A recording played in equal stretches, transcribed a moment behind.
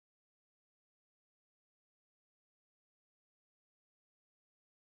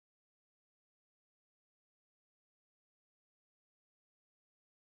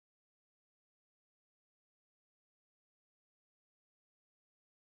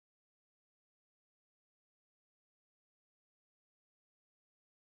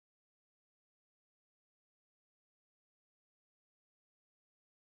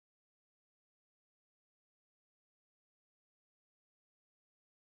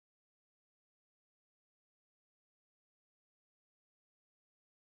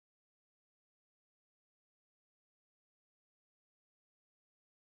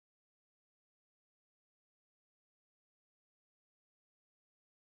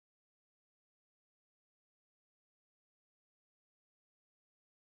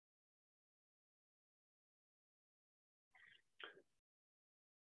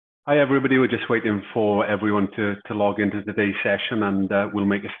Hi everybody, we're just waiting for everyone to log into today's session and we'll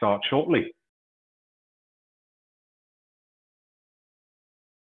make a start shortly.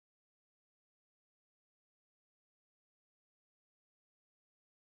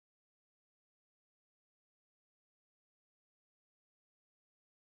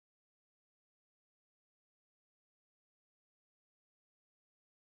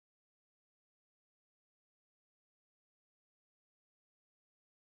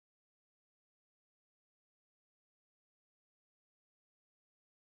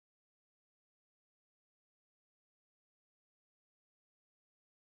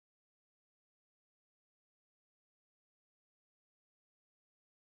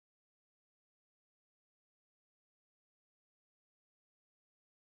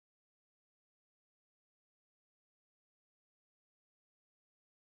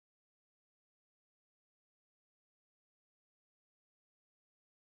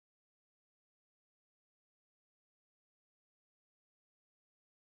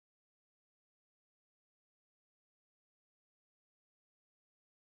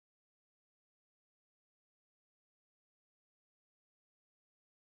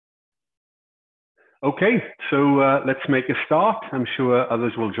 Okay, so let's make a start. I'm sure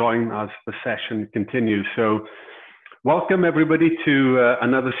others will join as the session continues. So welcome everybody to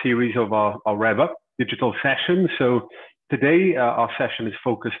another series of our RevUP digital sessions. So today our session is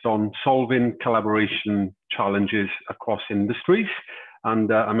focused on solving collaboration challenges across industries.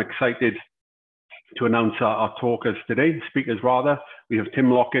 And I'm excited to announce our talkers today, speakers rather. We have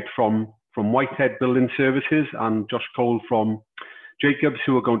Tim Lockett from WhiteHead Building Services and Josh Cole from Jacobs,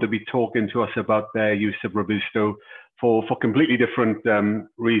 who are going to be talking to us about their use of Robusto for completely different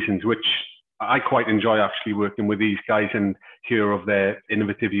reasons, which I quite enjoy actually working with these guys and hear of their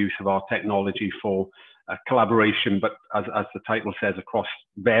innovative use of our technology for collaboration, but as the title says, across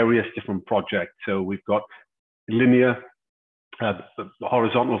various different projects. So we've got linear,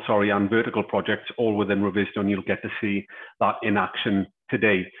 horizontal, and vertical projects all within Robusto, and you'll get to see that in action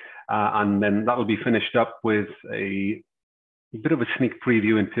today. And then that'll be finished up with a bit of a sneak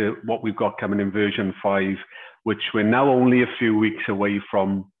preview into what we've got coming in version 5, which we're now only a few weeks away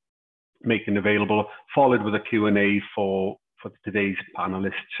from making available, followed with a Q&A for today's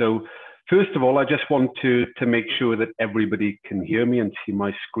panelists. So first of all, I just want to make sure that everybody can hear me and see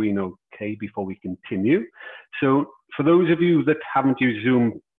my screen okay before we continue. So for those of you that haven't used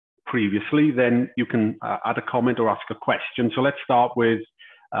Zoom previously, then you can add a comment or ask a question. So let's start with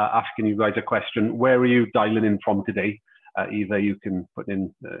asking you guys a question. Where are you dialing in from today? Either you can put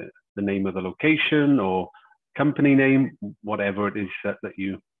in the name of the location or company name, whatever it is that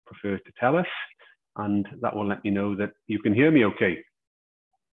you prefer to tell us, and that will let me know that you can hear me okay,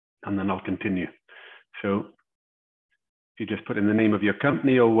 and then I'll continue. So if you just put in the name of your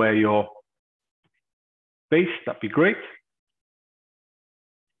company or where you're based, that'd be great.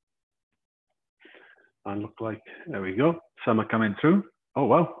 And look like, there we go, some are coming through. Oh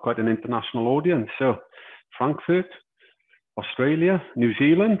wow, quite an international audience. So Frankfurt, Australia, New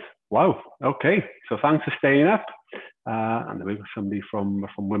Zealand. Wow. Okay. So thanks for staying up. And then we've got somebody from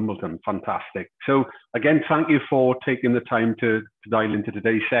Wimbledon. Fantastic. So again, thank you for taking the time to dial into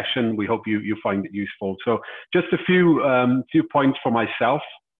today's session. We hope you find it useful. So just a few points for myself,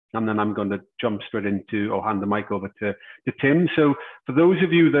 and then I'm going to jump straight into or hand the mic over to Tim. So for those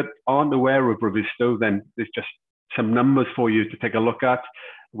of you that aren't aware of Robusto, then there's just some numbers for you to take a look at.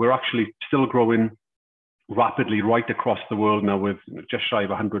 We're actually still growing rapidly right across the world now, with just shy of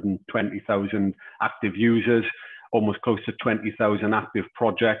 120,000 active users, almost close to 20,000 active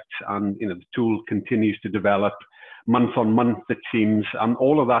projects, and the tool continues to develop month on month, it seems, and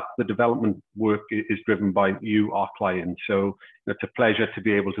all of that, the development work is driven by you, our clients. So it's a pleasure to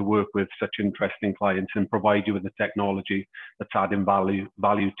be able to work with such interesting clients and provide you with the technology that's adding value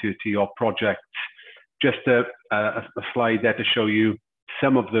to your projects. Just a slide there to show you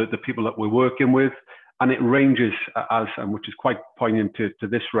some of the people that we're working with. And it ranges, which is quite poignant to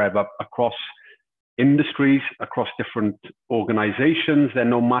this RevUP, across industries, across different organizations.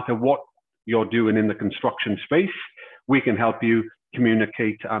 Then no matter what you're doing in the construction space, we can help you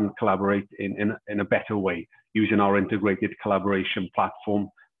communicate and collaborate in a better way using our integrated collaboration platform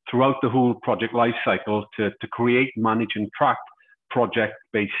throughout the whole project lifecycle to create, manage, and track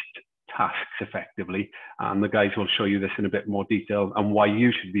project-based tasks effectively, and the guys will show you this in a bit more detail and why you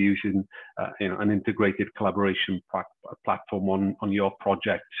should be using an integrated collaboration platform on your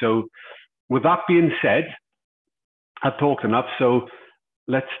project. So with that being said, I've talked enough, so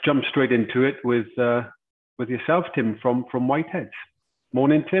let's jump straight into it with yourself, Tim, from WhiteHead.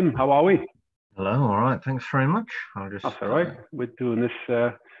 Morning, Tim. How are we? Hello. All right. Thanks very much. That's all right. We're doing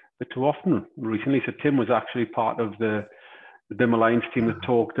this bit too often recently. So Tim was actually part of the BIM Alliance team that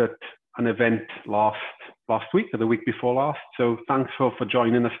talked at an event last week or the week before last. So thanks for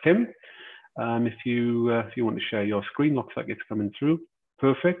joining us, Tim. If you want to share your screen, looks like it's coming through.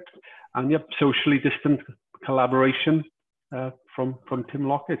 Perfect. And yep, socially distant collaboration from Tim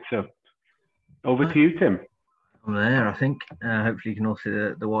Lockett. So over to you, Tim. I'm there, I think. Hopefully you can all see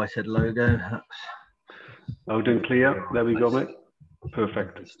the WhiteHead logo. Loud and clear. There we go, mate.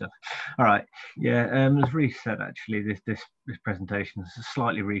 Perfect stuff. All right. Yeah. As Reece said, actually, this presentation is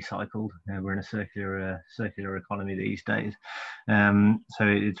slightly recycled. We're in a circular economy these days. So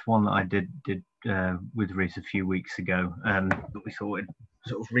it's one that I did with Reece a few weeks ago. But we thought we'd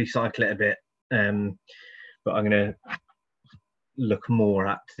sort of recycle it a bit. But I'm going to look more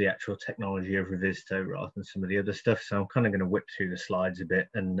at the actual technology of Revisto rather than some of the other stuff. So I'm kind of going to whip through the slides a bit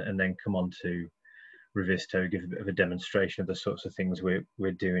and then come on to Revisto, give a bit of a demonstration of the sorts of things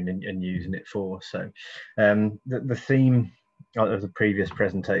we're doing and using it for. So the theme of the previous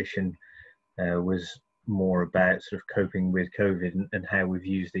presentation was more about sort of coping with COVID and how we've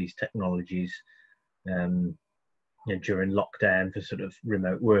used these technologies during lockdown for sort of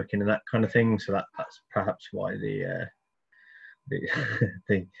remote working and that kind of thing. So that's perhaps why the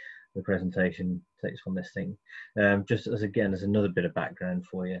presentation takes on this thing. Just as another bit of background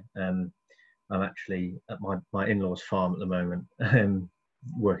for you. I'm actually at my in-laws farm at the moment,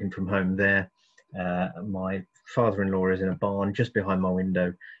 working from home there. My father-in-law is in a barn just behind my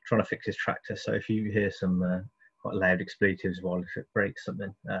window trying to fix his tractor. So if you hear some quite loud expletives while if it breaks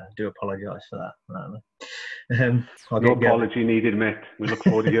something, do apologise for that. No apology needed, mate. We look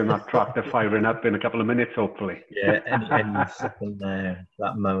forward to hearing that tractor firing up in a couple of minutes, hopefully. Yeah, any second there,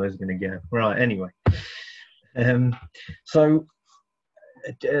 that mower's going to go. Right, anyway. So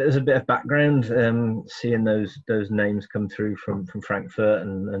as a bit of background, seeing those names come through from Frankfurt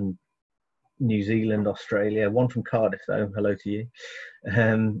and New Zealand, Australia, one from Cardiff though, hello to you.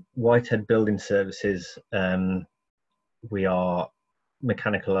 WhiteHead Building Services, we are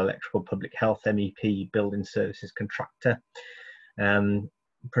mechanical, electrical, public health, MEP building services contractor,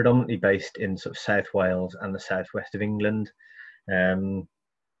 predominantly based in sort of South Wales and the southwest of England.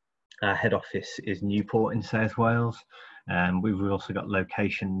 Our head office is Newport in South Wales. We've also got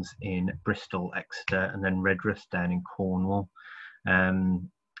locations in Bristol, Exeter, and then Redruth down in Cornwall.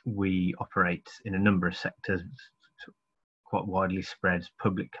 We operate in a number of sectors, quite widely spread: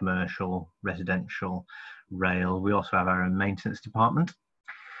 public, commercial, residential, rail. We also have our own maintenance department.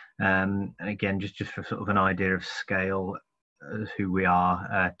 And again, just for sort of an idea of scale, who we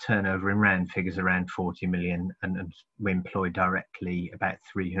are, turnover in round figures around 40 million, and we employ directly about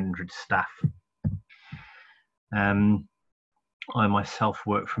 300 staff. I myself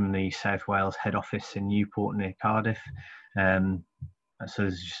work from the South Wales head office in Newport near Cardiff. So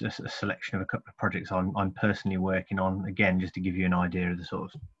there's just a selection of a couple of projects I'm personally working on, again, just to give you an idea of the sort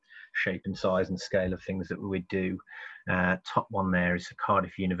of shape and size and scale of things that we do. Top one there is the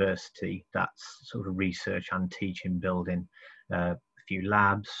Cardiff University. That's sort of a research and teaching building, a few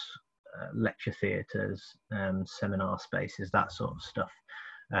labs, lecture theatres, seminar spaces, that sort of stuff.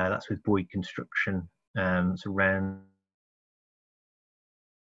 That's with Boyd Construction. It's around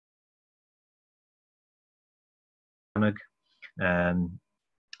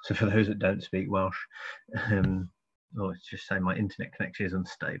so for those that don't speak Welsh, it's just saying my internet connection is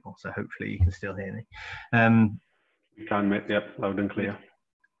unstable, so hopefully you can still hear me. You can, mate. Yep, loud and clear.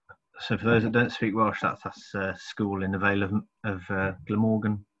 So for those that don't speak Welsh, that's a school in the Vale of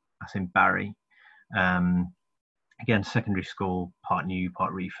Glamorgan. That's in Barry. Again, secondary school, part new,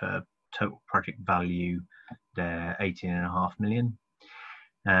 part refurb. Total project value there, 18.5 million.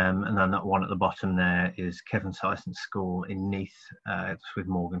 And then that one at the bottom there is Kevin Syson's school in Neath. It's with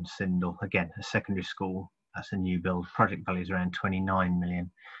Morgan Sindel. Again, a secondary school. That's a new build. Project value is around 29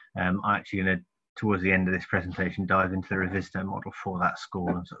 million. I'm actually going to, towards the end of this presentation, dive into the Revisto model for that school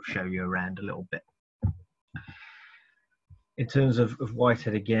and sort of show you around a little bit. In terms of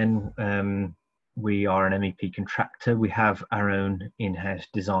WhiteHead, again, we are an MEP contractor. We have our own in-house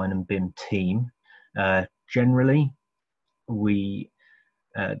design and BIM team. Generally,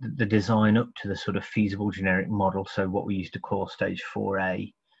 the design up to the sort of feasible generic model, so what we used to call stage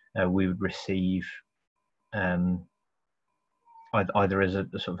 4A, we would receive either as a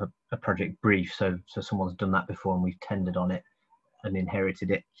sort of a project brief, so someone's done that before and we've tendered on it and inherited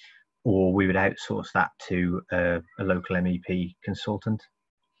it, or we would outsource that to a local MEP consultant.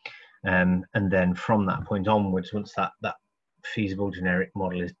 And then from that point onwards, once that feasible generic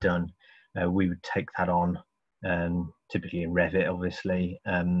model is done, we would take that on, typically in RevUP, obviously,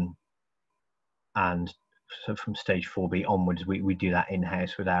 and so from stage 4B onwards, we do that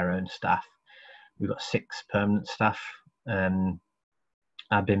in-house with our own staff. We've got 6 permanent staff.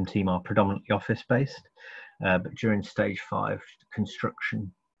 Our BIM team are predominantly office-based, but during stage 5,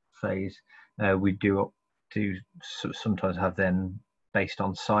 construction phase, we do sometimes have them based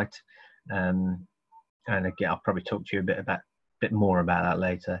on site. And again, I'll probably talk to you a bit more about that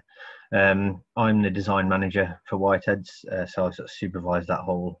later. I'm the design manager for WhiteHeads, so I sort of supervise that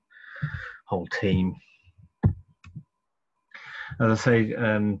whole team. As I say,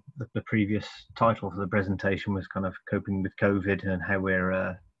 the previous title for the presentation was kind of coping with COVID and how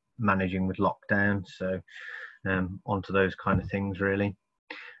we're managing with lockdown. So onto those kind of things really.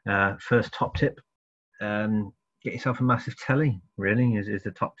 First top tip, get yourself a massive telly, really, is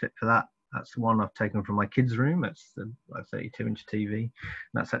the top tip for that. That's the one I've taken from my kids' room. That's the 32-inch TV. And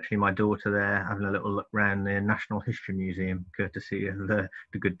that's actually my daughter there having a little look around the National History Museum, courtesy of the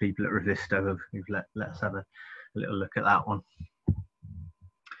good people at Revisto who've let us have a little look at that one.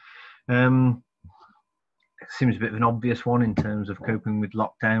 It seems a bit of an obvious one in terms of coping with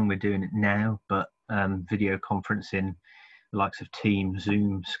lockdown. We're doing it now, but video conferencing, the likes of Teams,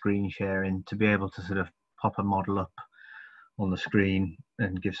 Zoom, screen sharing, to be able to sort of pop a model up on the screen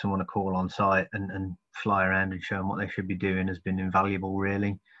and give someone a call on site and fly around and show them what they should be doing has been invaluable,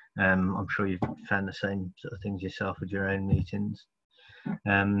 really. I'm sure you've found the same sort of things yourself with your own meetings.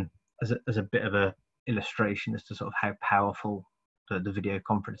 As a bit of a illustration as to sort of how powerful the video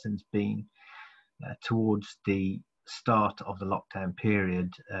conferencing's been, towards the start of the lockdown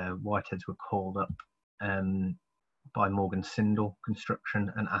period, WhiteHeads were called up by Morgan Sindall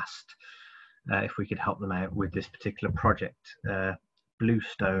Construction and asked if we could help them out with this particular project.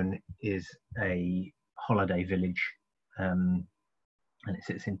 Bluestone is a holiday village, and it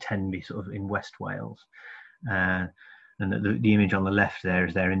sits in Tenby, sort of in West Wales. And the image on the left there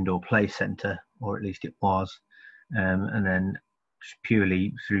is their indoor play centre, or at least it was. And then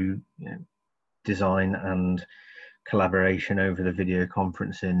purely through design and collaboration over the video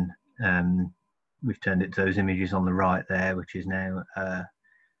conferencing, we've turned it to those images on the right there, which is now a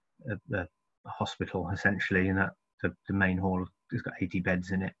hospital essentially, and that the main hall has got 80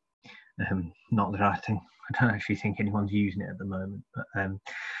 beds in it. Not that I don't actually think anyone's using it at the moment, but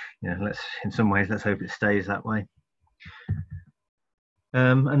in some ways let's hope it stays that way.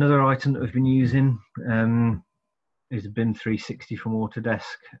 Another item that we've been using is a BIM 360 from Autodesk.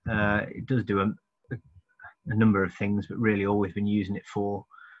 It does do a number of things, but really all we've been using it for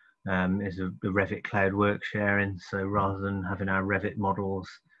is the Revit cloud work sharing. So rather than having our Revit models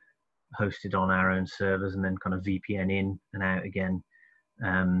hosted on our own servers and then kind of VPN in and out again,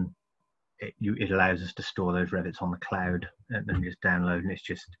 it allows us to store those Revits on the cloud and then just download, and it's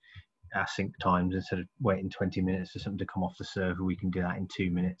just our sync times. Instead of waiting 20 minutes for something to come off the server, we can do that in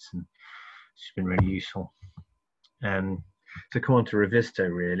 2 minutes, and it's been really useful. So come on to Revisto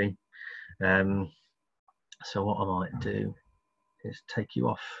really. So what I might do is take you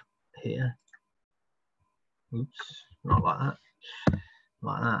off here. Oops, not like that,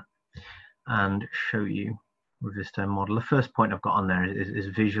 like that, and show you Revisto model. The first point I've got on there is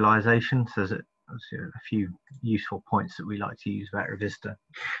visualization. So there's a few useful points that we like to use about Revisto.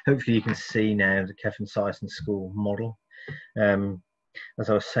 Hopefully you can see now the Kevin Syson School model. As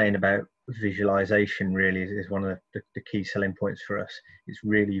I was saying about visualization, really is one of the key selling points for us. It's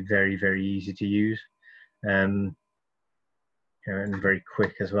really very, very easy to use, and very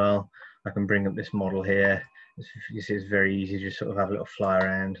quick as well. I can bring up this model here. You see, it's very easy to just sort of have a little fly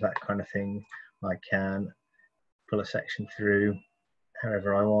around, that kind of thing. I can pull a section through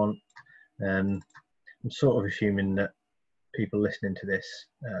however I want. I'm sort of assuming that people listening to this,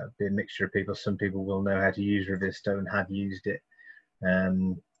 be a mixture of people. Some people will know how to use Revisto and have used it.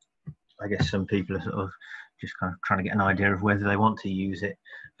 I guess some people are sort of just kind of trying to get an idea of whether they want to use it.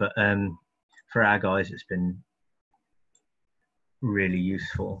 But for our guys, it's been really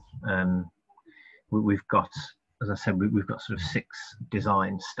useful. We've got, as I said, we've got sort of 6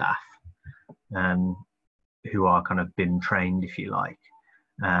 design staff who are kind of BIM trained, if you like.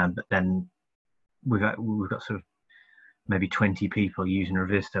 But then we've got sort of maybe 20 people using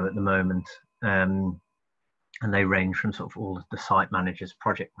Revisto at the moment. And they range from sort of all the site managers,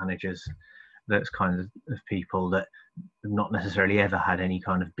 project managers, those kinds of people that have not necessarily ever had any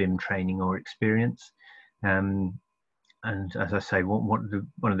kind of BIM training or experience. And as I say, one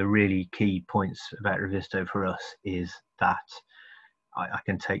of the really key points about Revisto for us is that I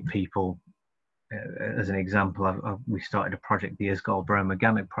can take people, as an example, we started a project, the Isgol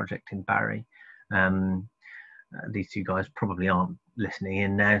Bromogamic project in Barry. These two guys probably aren't listening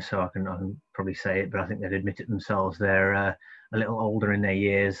in now, so I can probably say it, but I think they'd admit it themselves. They're a little older in their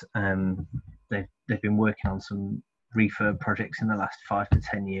years. They've they've been working on some refurb projects in the last 5 to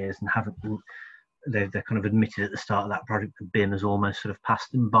 10 years and haven't. They're kind of admitted at the start of that project that BIM has almost sort of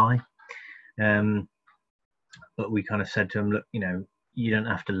passed them by. But we kind of said to them, look, you know, you don't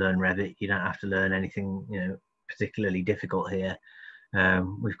have to learn Revit. You don't have to learn anything, you know, particularly difficult here.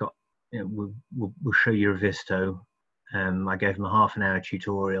 We've got, you know, we'll show you Revisto. I gave them a half an hour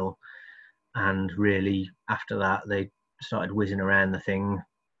tutorial, and really after that they started whizzing around the thing,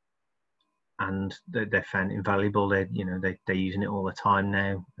 and they found it invaluable. They're using it all the time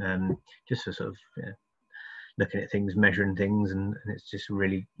now, just for sort of, you know, looking at things, measuring things, and it's just a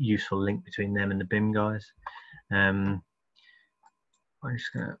really useful link between them and the BIM guys. I'm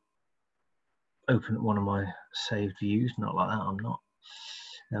just going to open one of my saved views. Not like that, I'm not.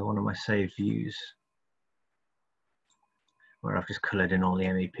 One of my saved views where I've just coloured in all the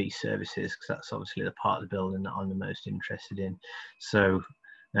MEP services, because that's obviously the part of the building that I'm the most interested in. So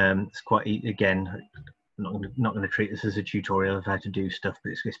it's quite, again, I'm not going to treat this as a tutorial of how to do stuff,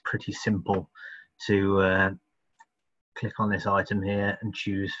 but it's pretty simple to click on this item here and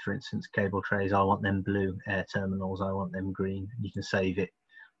choose, for instance, cable trays. I want them blue. Air terminals, I want them green. You can save it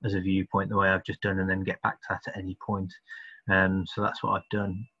as a viewpoint the way I've just done, and then get back to that at any point. So that's what I've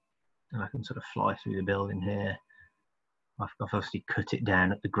done, and I can sort of fly through the building here. I've obviously cut it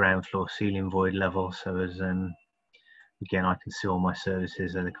down at the ground floor ceiling void level, so as again, I can see all my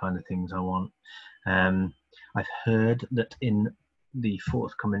services are the kind of things I want. I've heard that in the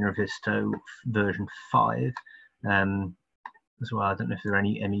forthcoming Revisto version 5 as well, I don't know if there are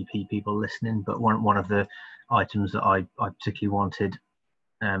any MEP people listening, but one of the items that I particularly wanted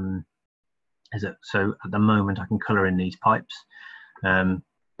is that, so at the moment I can colour in these pipes,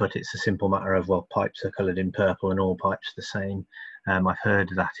 but it's a simple matter of, well, pipes are coloured in purple and all pipes the same. I've heard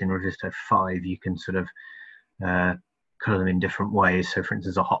that in Revisto 5 you can sort of colour them in different ways. So for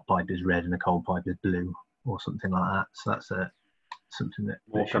instance, a hot pipe is red and a cold pipe is blue, or something like that. So that's something that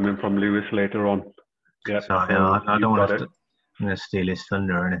more coming from Lewis later on. Yeah, so I don't want to steal his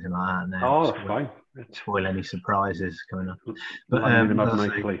thunder or anything like that now. Oh, that's fine. Spoil any surprises coming up. But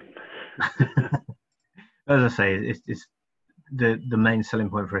as I say, it's the main selling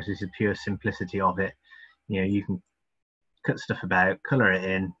point for us is the pure simplicity of it. You know, you can cut stuff about, colour it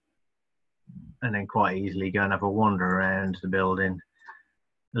in, and then quite easily go and have a wander around the building,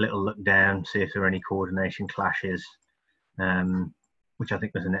 a little look down, see if there are any coordination clashes, which I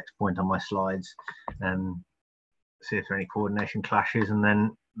think was the next point on my slides. See if there are any coordination clashes, and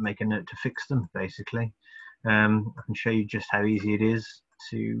then make a note to fix them, basically. I can show you just how easy it is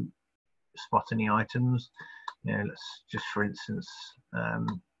to spot any items. You know, let's just, for instance,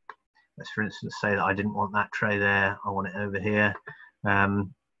 say that I didn't want that tray there, I want it over here.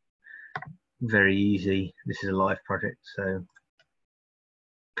 Very easy. This is a live project, so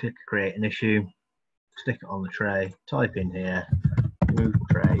click create an issue, stick it on the tray, type in here, move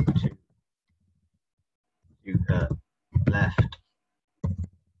tray to left.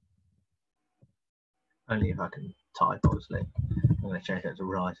 Only if I can type, obviously. I'm going to change that to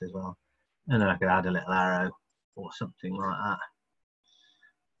right as well. And then I could add a little arrow or something like that,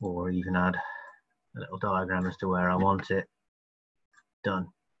 or even add a little diagram as to where I want it. Done.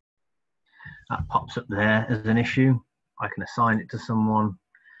 That pops up there as an issue. I can assign it to someone.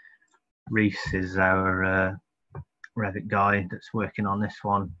 Reese is our Revit guy that's working on this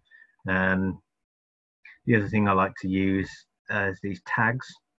one. The other thing I like to use is these tags.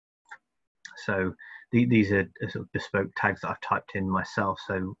 So these are sort of bespoke tags that I've typed in myself.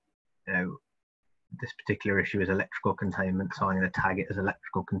 So, you know, this particular issue is electrical containment, so I'm going to tag it as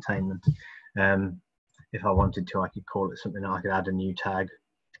electrical containment. If I wanted to, I could call it something. I could add a new tag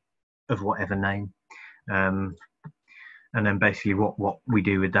of whatever name, and then basically what we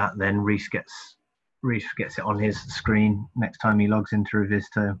do with that, then Reese gets it on his screen next time he logs into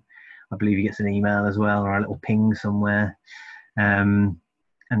Revisto. I believe he gets an email as well, or a little ping somewhere.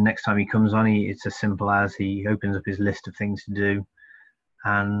 And next time he comes on, it's as simple as he opens up his list of things to do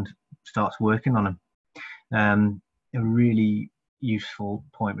and starts working on them. A really useful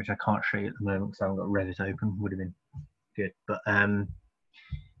point, which I can't show you at the moment because I haven't got Revit open, would have been good. But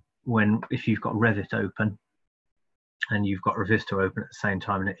if you've got Revit open and you've got Revisto open at the same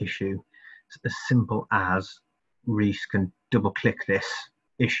time in an issue, it's as simple as Reese can double click this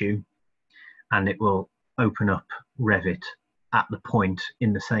issue and it will open up Revit at the point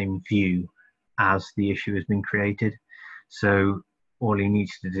in the same view as the issue has been created. So all he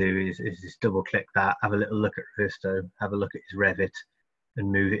needs to do is just double click that, have a little look at Revisto, have a look at his Revit,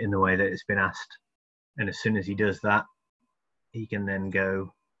 and move it in the way that it's been asked. And as soon as he does that, he can then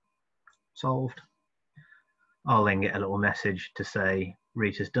go solved. I'll then get a little message to say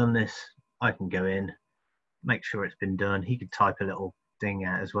Rita's done this. I can go in, make sure it's been done. He could type a little thing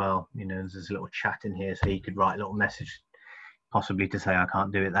out as well. You know, there's a little chat in here, so he could write a little message, possibly to say, I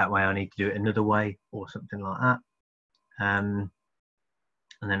can't do it that way, I need to do it another way, or something like that. And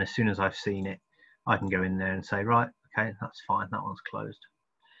then as soon as I've seen it, I can go in there and say, right, okay, that's fine, that one's closed.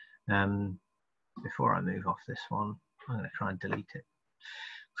 Before I move off this one, I'm going to try and delete it.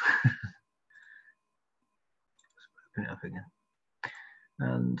 Open it up again.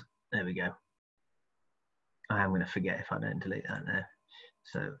 And there we go. I am going to forget if I don't delete that now.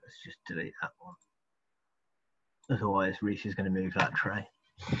 So let's just delete that one. Otherwise, Reese is going to move that tray.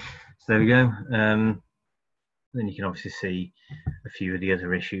 So there we go. Then you can obviously see a few of the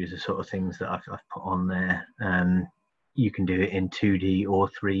other issues, the sort of things that I've put on there. You can do it in 2D or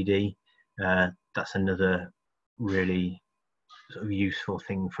 3D. That's another really sort of useful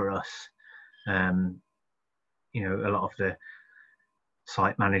thing for us. You know, a lot of the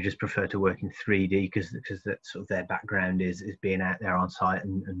site managers prefer to work in 3D because that's sort of their background is being out there on site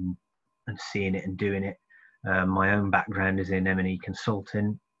and seeing it and doing it. My own background is in M&E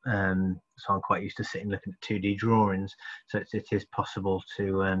consulting, so I'm quite used to sitting looking at 2D drawings. So it is possible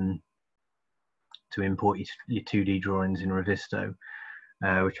to import your 2D drawings in Revisto,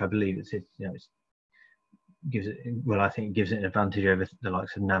 which I believe I think it gives it an advantage over the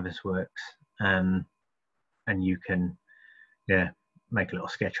likes of Navisworks, and you can make a little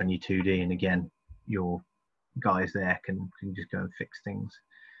sketch on your 2D, and again your guys there can just go and fix things.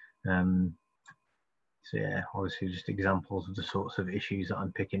 So yeah, obviously just examples of the sorts of issues that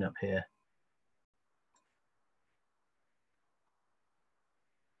I'm picking up here.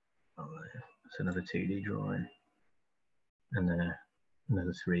 That's another 2D drawing, and then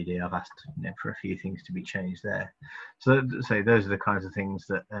another 3D. I've asked for a few things to be changed there. So those are the kinds of things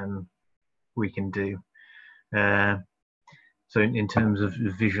that we can do. So in terms of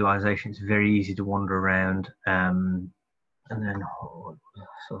visualization, it's very easy to wander around. And then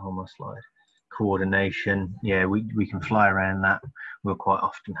on my slide, coordination. Yeah, we can fly around that. We'll quite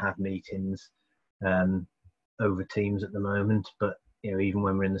often have meetings over Teams at the moment, but you know, even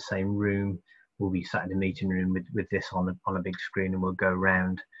when we're in the same room, we'll be sat in a meeting room with this on a big screen, and we'll go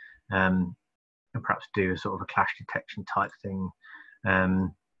around and perhaps do a sort of a clash detection type thing.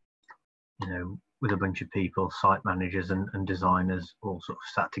 You know, with a bunch of people, site managers and designers, all sort of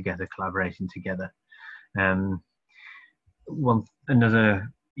sat together, collaborating together.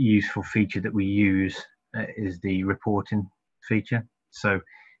 Another useful feature that we use is the reporting feature. So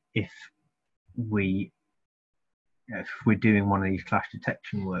if we're doing one of these clash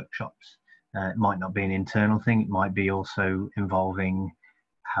detection workshops, it might not be an internal thing. It might be also involving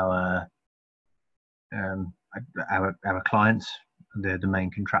our clients, the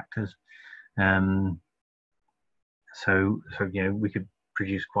main contractors. So you know, we could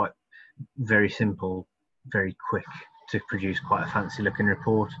produce quite very simple, very quick to produce quite a fancy looking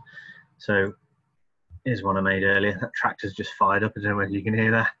report. So here's one I made earlier. That tractor's just fired up. I don't know whether you can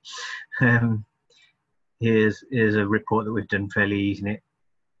hear that. Here's a report that we've done fairly easy, and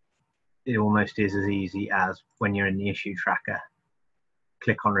it almost is as easy as when you're in the issue tracker.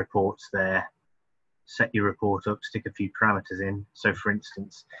 Click on reports there, set your report up, stick a few parameters in. So for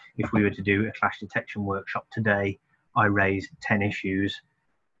instance, if we were to do a clash detection workshop today, I raised 10 issues.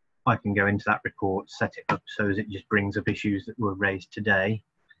 I can go into that report, set it up so as it just brings up issues that were raised today.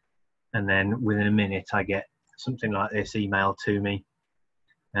 And then within a minute, I get something like this emailed to me.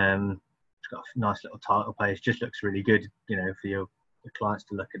 It's got a nice little title page, just looks really good, you know, for your clients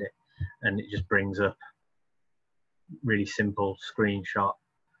to look at it. And it just brings up really simple screenshot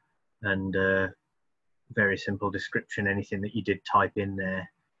and very simple description, anything that you did type in there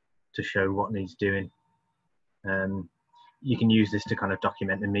to show what needs doing. You can use this to kind of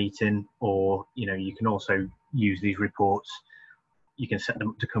document the meeting, or you know, you can also use these reports. You can set them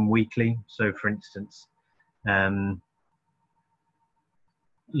up to come weekly. So for instance,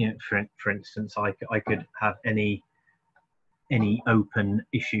 you know, for instance, I could have any open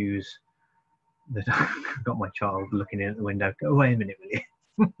issues that I've got my child looking in at the window. Go away a minute, will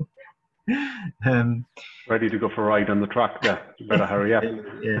you? Ready to go for a ride on the tractor. You better hurry up.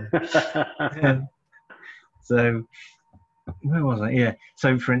 Yeah. So where was I? Yeah.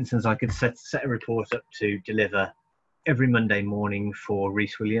 So for instance, I could set a report up to deliver every Monday morning for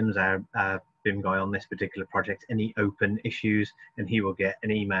Reese Williams, our BIM guy on this particular project, any open issues, and he will get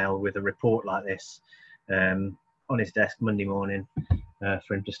an email with a report like this on his desk Monday morning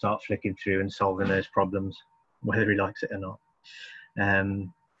for him to start flicking through and solving those problems, whether he likes it or not.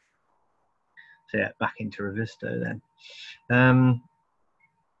 So yeah, back into Revisto then.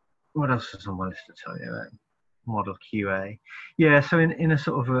 What else is on my list to tell you about? model QA. Yeah, so in a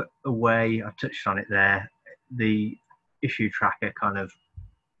sort of a way, I touched on it there, the issue tracker kind of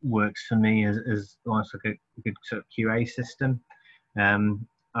works for me as almost like a good sort of QA system.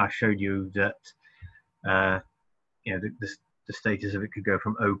 I showed you that the status of it could go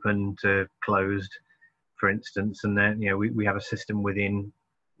from open to closed, for instance, and then we have a system within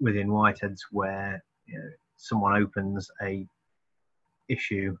WhiteHeads where someone opens a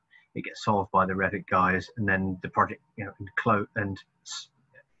issue, it gets solved by the RevUP guys, and then the project and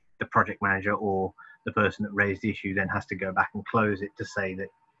the project manager or the person that raised the issue then has to go back and close it to say that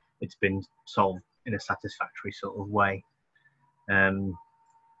it's been solved in a satisfactory sort of way.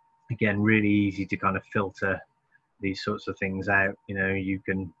 Again, really easy to kind of filter these sorts of things out. You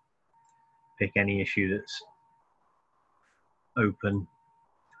can pick any issue that's open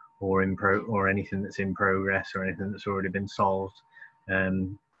or or anything that's in progress or anything that's already been solved.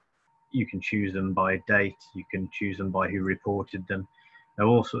 You can choose them by date. You can choose them by who reported them.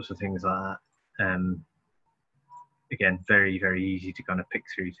 All sorts of things like that. Again, very, very easy to kind of pick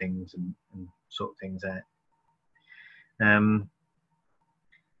through things and sort things out.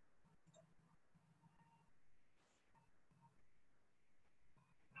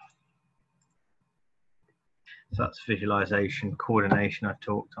 So that's visualization, coordination I've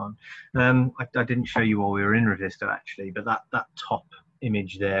talked on. I didn't show you while we were in Revisto actually, but that top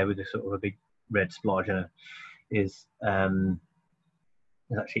image there with a sort of a big red splodge is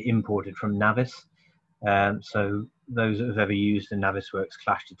actually imported from Navis. So those that have ever used the Navisworks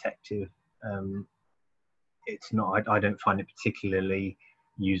Clash Detective, it's not, I don't find it particularly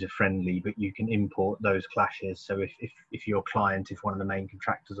user friendly, but you can import those clashes. So if your client, if one of the main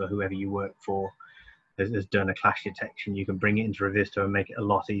contractors or whoever you work for has done a clash detection, you can bring it into Revisto and make it a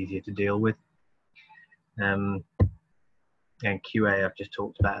lot easier to deal with. And QA I've just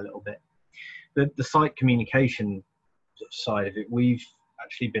talked about a little bit. The site communication side of it, we've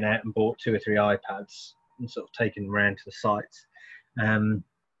actually been out and bought 2 or 3 iPads and sort of taken them around to the sites. And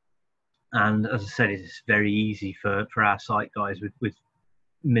as I said, it's very easy for our site guys with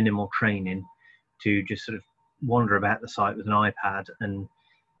minimal training to just sort of wander about the site with an iPad, and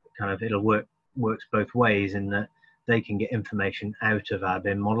kind of works both ways in that they can get information out of our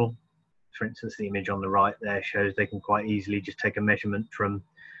BIM model. For instance, the image on the right there shows they can quite easily just take a measurement from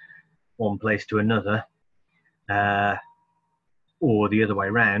one place to another, or the other way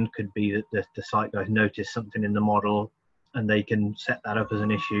around could be that the site guys notice something in the model and they can set that up as an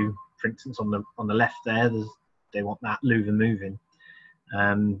issue. For instance, on the left there, they want that louver moving,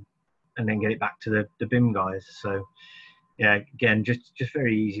 and then get it back to the BIM guys. So yeah, again, just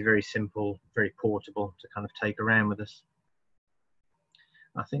very easy, very simple, very portable to kind of take around with us.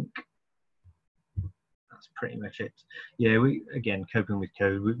 I think that's pretty much it. Yeah, again, coping with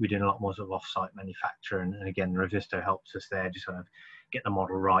code, we're doing a lot more sort of off-site manufacture, and again, Revisto helps us there, just kind of get the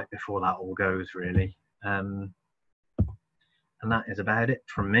model right before that all goes, really. And that is about it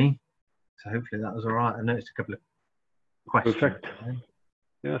from me. So hopefully that was all right. I noticed a couple of questions. Perfect.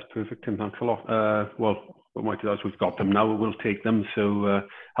 Yeah, that's perfect, Tim. Thanks a lot. Well, what might do is we've got them now. We'll take them. So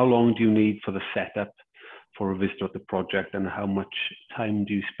how long do you need for the setup for Revisto at the project, and how much time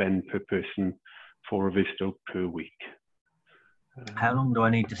do you spend per person for Revisto per week? How long do I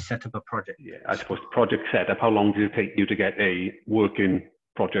need to set up a project? Yeah, I suppose project setup, how long does it take you to get a working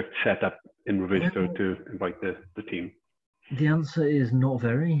project set up in Revisto to invite the team? The answer is not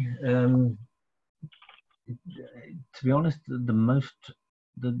very. To be honest,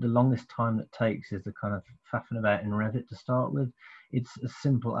 the longest time that takes is the kind of faffing about in Revit to start with. It's as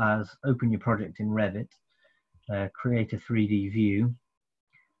simple as open your project in Revit, create a 3D view,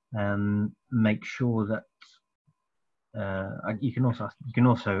 make sure that you can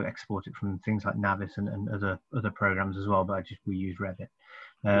also export it from things like Navis and other programs as well, but we use Revit.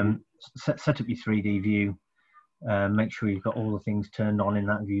 Set up your 3D view, make sure you've got all the things turned on in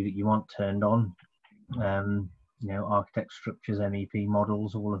that view that you want turned on. Architect structures, MEP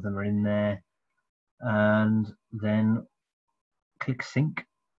models, all of them are in there, and then click sync.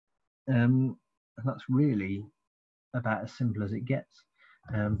 And that's really about as simple as it gets.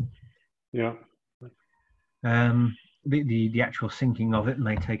 Yeah. The actual syncing of it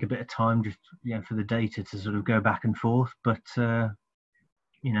may take a bit of time, just for the data to sort of go back and forth. But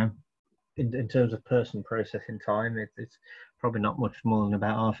in terms of person processing time, it's probably not much more than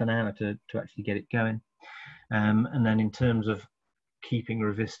about half an hour to actually get it going. And then in terms of keeping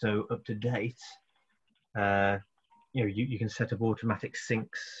Revisto up to date, you can set up automatic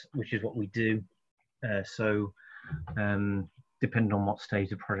syncs, which is what we do. Depending on what stage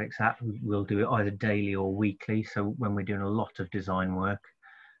the project's at, we'll do it either daily or weekly. So when we're doing a lot of design work,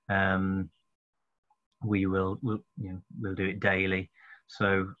 we'll do it daily.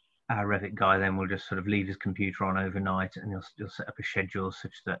 So our RevUP guy then will just sort of leave his computer on overnight, and he'll set up a schedule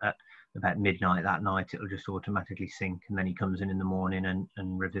such that at about midnight that night it'll just automatically sync, and then he comes in the morning, and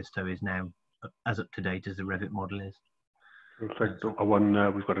Revisto is now as up to date as the RevUP model is. Perfect.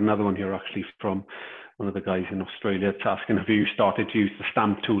 We've got another one here actually from one of the guys in Australia. It's asking, have you started to use the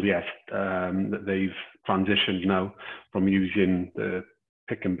stamp tool yet? That they've transitioned now from using the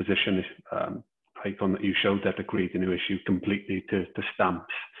pick and position icon that you showed there to create a new issue completely to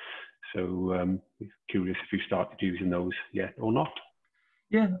stamps. So curious if you started using those yet or not.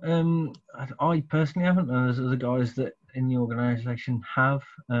 Yeah, I personally haven't, and there's other guys that in the organisation have.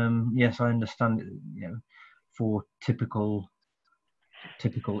 Yes, I understand it, for typical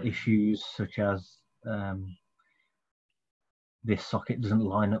issues such as this socket doesn't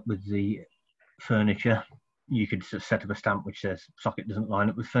line up with the furniture. You could set up a stamp which says socket doesn't line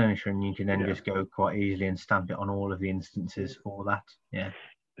up with furniture, and you can then just go quite easily and stamp it on all of the instances for that. Yeah.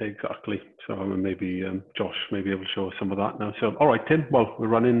 Exactly. So maybe Josh may be able to show us some of that now. So, all right, Tim. Well, we're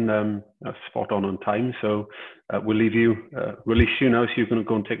running spot on time. So we'll release you now, so you're going to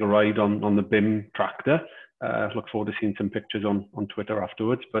go and take a ride on the BIM tractor. Look forward to seeing some pictures on Twitter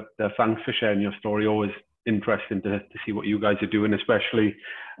afterwards. But thanks for sharing your story. Always interesting to see what you guys are doing, especially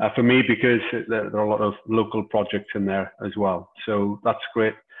for me, because there are a lot of local projects in there as well. So that's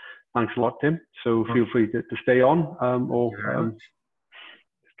great. Thanks a lot, Tim. So feel free to stay on or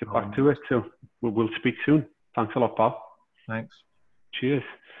get back to it. So we'll speak soon. Thanks a lot, pal. Thanks. Cheers.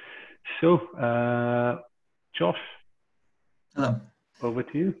 So, Josh. Hello. Over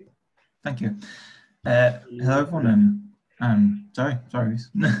to you. Thank you. Hello, everyone. Sorry.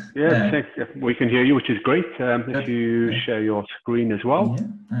 Yeah, we can hear you, which is great. If you share your screen as well.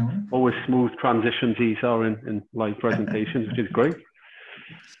 Yeah, I will. Always smooth transitions these are in live presentations, which is great.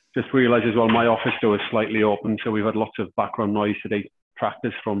 Just realised as well, my office door is slightly open, so we've had lots of background noise today.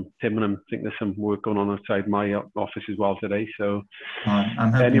 Practice from Tim, and I think there's some work going on outside my office as well today. So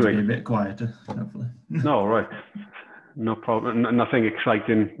I'm hoping to be a bit quieter, hopefully. No, right. No problem. Nothing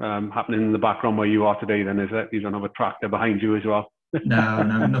exciting happening in the background where you are today, then, is it? You don't have a tractor behind you as well? No,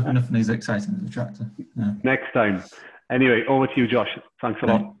 nothing is exciting as a tractor. No. Next time. Anyway, over to you, Josh. Thanks a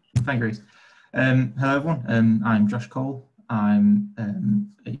lot. Thank you, Reece. Hello, everyone. I'm Josh Cole. I'm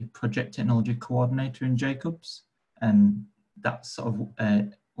a project technology coordinator in Jacobs, and that's sort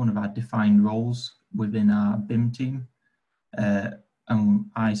of one of our defined roles within our BIM team. And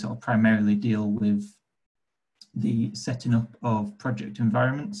I sort of primarily deal with the setting up of project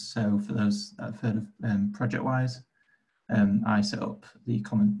environments. So for those that have heard of ProjectWise, I set up the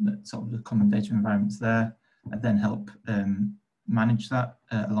common data environments there, and then help manage that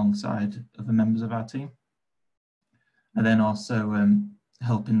alongside other members of our team. And then also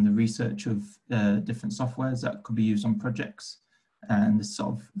help in the research of different softwares that could be used on projects. And this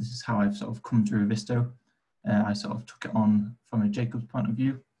is how I've sort of come to Revisto. I sort of took it on from a Jacobs point of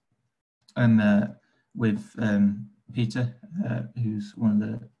view, and with Peter, who's one of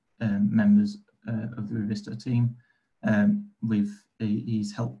the members of the Revisto team.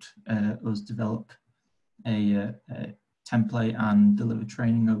 He's helped us develop a template and deliver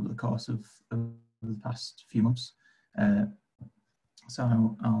training over the course of the past few months. So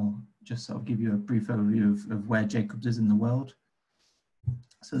I'll just sort of give you a brief overview of where Jacobs is in the world.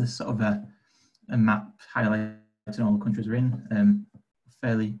 So this is sort of a map highlighting all the countries we're in,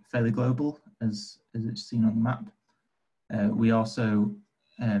 fairly global as it's seen on the map. We also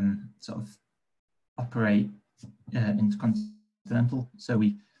sort of operate intercontinental, so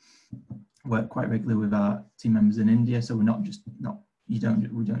we work quite regularly with our team members in India. So we're we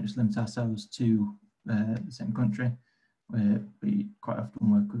don't just limit ourselves to the same country. We quite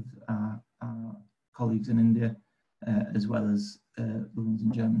often work with our colleagues in India, as well as the ones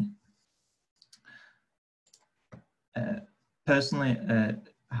in Germany. Personally,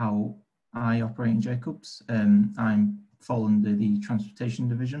 how I operate in Jacobs, I'm fall under the transportation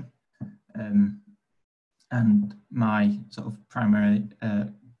division, and my sort of primary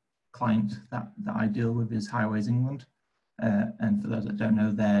client that I deal with is Highways England. And for those that don't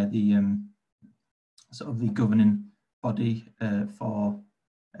know, they're the sort of the governing body for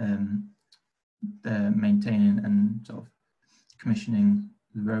maintaining and sort of commissioning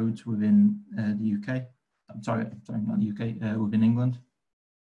the roads within the UK. I'm sorry, not the UK, within England.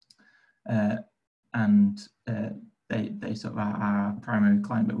 And they sort of are our primary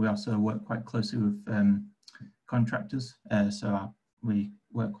client, but we also work quite closely with contractors. So we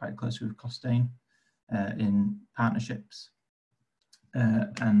work quite closely with Costain in partnerships,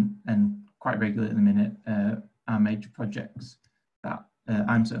 and quite regularly at the minute, our major projects that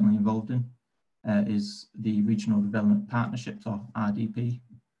I'm certainly involved in is the Regional Development Partnerships, or RDP,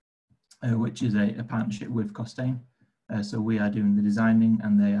 which is a partnership with Costain. So we are doing the designing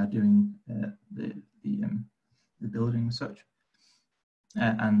and they are doing the building as such.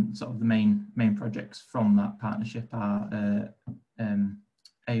 And sort of the main projects from that partnership are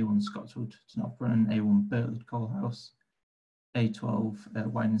A1 Scotswood to Northburn, A1 Birtwood Coalhouse, A12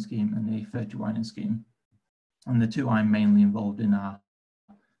 widening scheme, and A30 widening scheme. And the two I'm mainly involved in are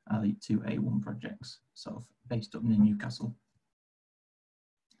the two A1 projects, sort of based up in Newcastle.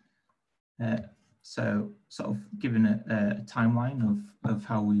 So sort of given a timeline of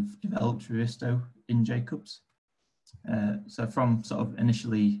how we've developed Revisto in Jacobs. So from sort of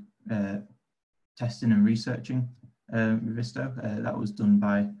initially testing and researching Revisto, that was done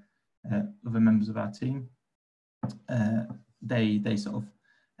by other members of our team. They sort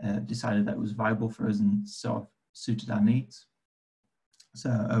of decided that it was viable for us and sort of suited our needs. So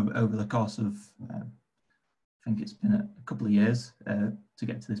over the course of, I think it's been a couple of years to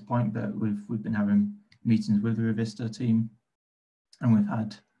get to this point, but we've been having meetings with the Revisto team, and we've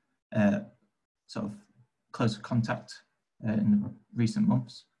had sort of closer contact in the recent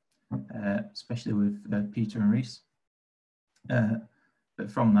months, especially with Peter and Reese. But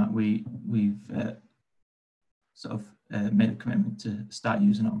from that, we've sort of made a commitment to start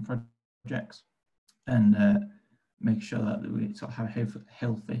using it on projects and make sure that we sort of have a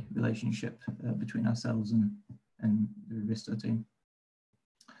healthy relationship between ourselves and the Revisto team.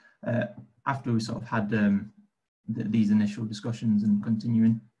 After we sort of had these initial discussions and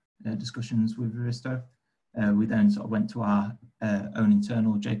continuing discussions with Revisto, we then sort of went to our own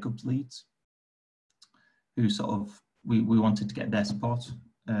internal Jacobs leads, who sort of, we wanted to get their support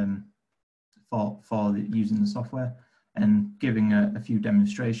for using the software, and giving a few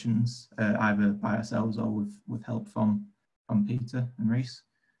demonstrations, either by ourselves or with help from Peter and Reese.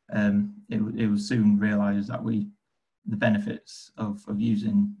 It was soon realised that the benefits of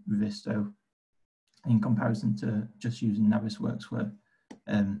using Revisto in comparison to just using Navisworks were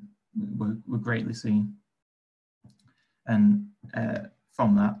greatly seen. And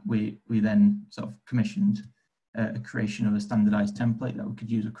from that, we then sort of commissioned a creation of a standardised template that we could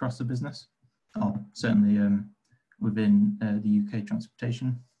use across the business, or certainly within the UK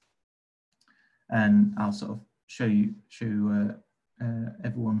transportation. And I'll sort of show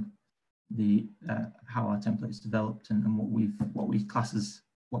everyone how our template's developed and what we class as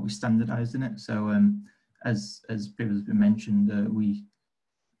what we standardised in it. So as previously been mentioned,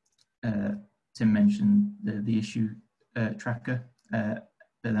 Tim mentioned the issue tracker, but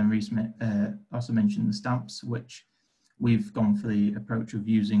then Reese also mentioned the stamps, which we've gone for the approach of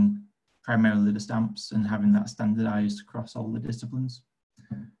using primarily the stamps and having that standardized across all the disciplines.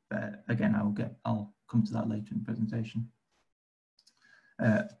 But again, I'll come to that later in the presentation.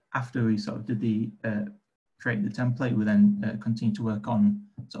 After we sort of did create the template, we then continued to work on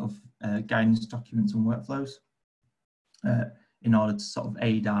sort of guidance documents and workflows in order to sort of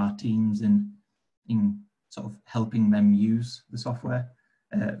aid our teams in sort of helping them use the software,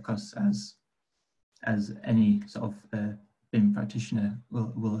 because as any sort of BIM practitioner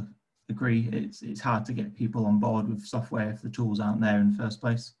will agree, it's hard to get people on board with software if the tools aren't there in the first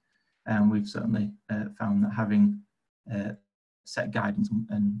place. And we've certainly found that having set guidance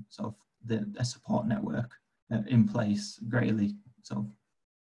and sort of a support network in place greatly sort of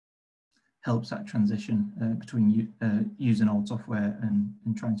helps that transition between using old software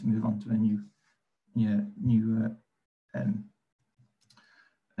and trying to move on to a new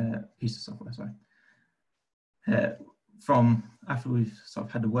piece of software. Sorry. From after we've sort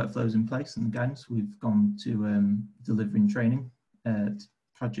of had the workflows in place and the guidance, we've gone to delivering training to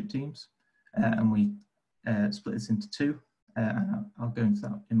project teams, and we split this into two. And I'll go into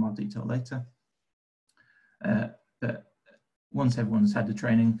that in more detail later. But once everyone's had the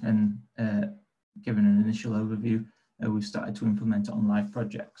training and given an initial overview, we've started to implement it on live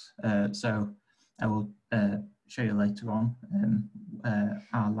projects. So I will show you later on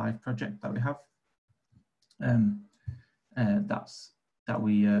our live project that we have. That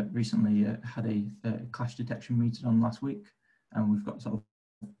we recently had a clash detection meeting on last week, and we've got sort of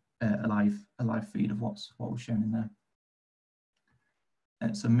a live feed of what was shown in there.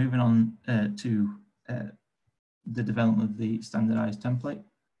 So moving on to the development of the standardized template.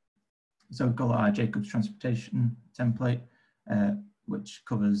 So we've got our Jacobs transportation template, which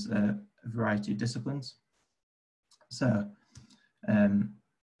covers a variety of disciplines. So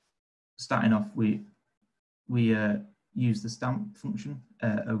starting off, we use the stamp function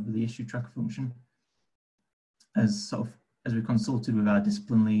over the issue tracker function. As we consulted with our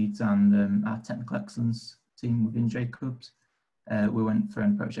discipline leads and our technical excellence team within Jacobs, we went for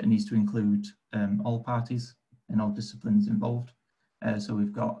an approach that needs to include all parties and all disciplines involved. So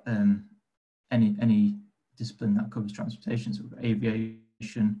we've got any discipline that covers transportation, so we've got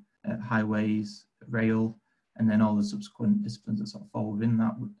aviation, highways, rail, and then all the subsequent disciplines that sort of fall within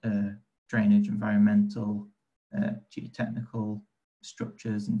that, drainage, environmental, geotechnical,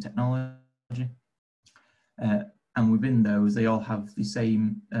 structures and technology. And within those, they all have the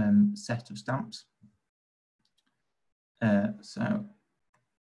same set of stamps. So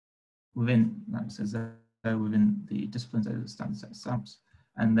within, like it says there, within the disciplines, there's a standard set of stamps,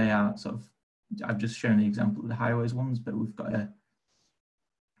 and they are sort of, I've just shown the example of the highways ones, but we've got a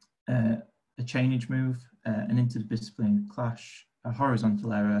chainage move, an interdisciplinary clash, a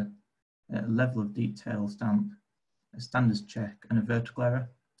horizontal error, a level of detail stamp, a standards check, and a vertical error.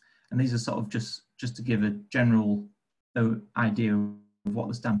 And these are sort of just to give a general idea of what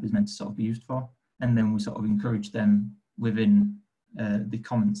the stamp is meant to sort of be used for. And then we sort of encourage them within the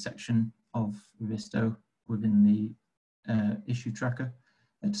comments section of Revisto, within the issue tracker,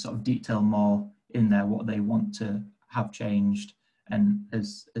 to sort of detail more in there what they want to have changed. And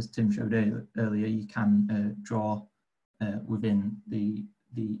as Tim showed earlier, you can draw within the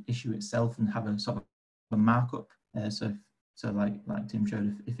issue itself and have a sort of a markup. So like Tim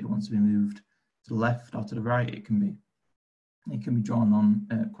showed, if it wants to be moved to the left or to the right, it can be drawn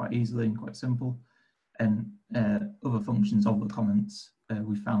on quite easily and quite simple. And other functions of the comments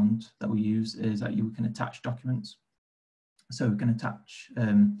we found that we use is that we can attach documents. So we can attach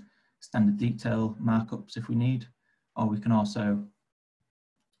standard detail markups if we need, or we can also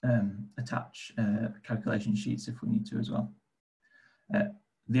attach calculation sheets if we need to as well.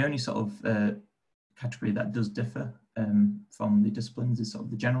 The only sort of category that does differ from the disciplines is sort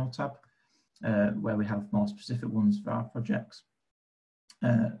of the general tab, where we have more specific ones for our projects.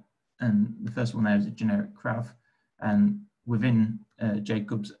 And the first one there is a generic CRAV, and within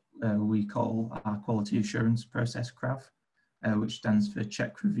Jacobs we call our quality assurance process CRAV, which stands for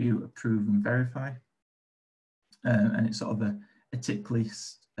check, review, approve and verify. And it's sort of a tick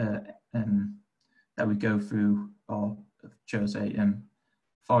list that we go through, or shall I say,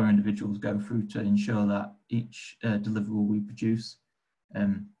 4 individuals go through to ensure that each deliverable we produce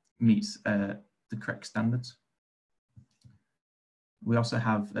meets the correct standards. We also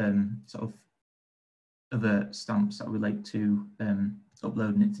have sort of other stamps that relate to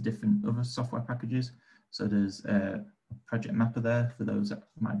uploading it to different other software packages. So there's a project mapper there for those that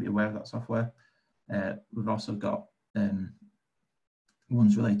might be aware of that software. We've also got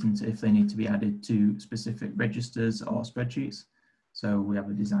ones relating to if they need to be added to specific registers or spreadsheets. So we have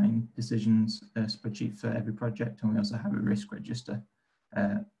a design decisions spreadsheet for every project, and we also have a risk register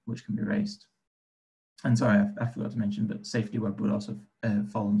which can be raised. And sorry, I forgot to mention, but Safety Web would also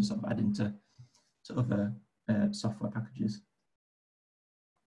fall under sort of adding to other software packages.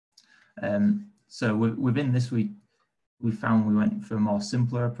 So within this, we found we went for a more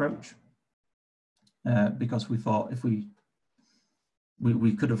simpler approach because we thought if we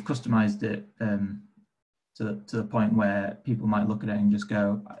could have customized it to the point where people might look at it and just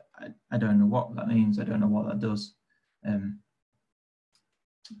go, I don't know what that means, I don't know what that does.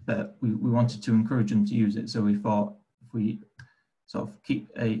 But we wanted to encourage them to use it, so we thought if we sort of keep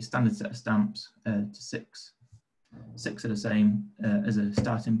a standard set of stamps to six are the same as a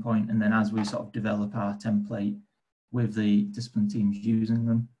starting point, and then as we sort of develop our template with the discipline teams using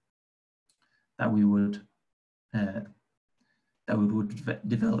them, that we would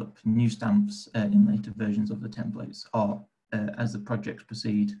develop new stamps in later versions of the templates, or as the projects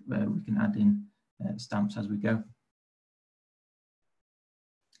proceed, where we can add in stamps as we go.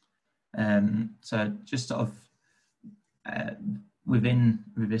 So just sort of within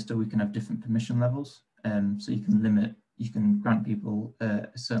Revisto, we can have different permission levels. So you can grant people a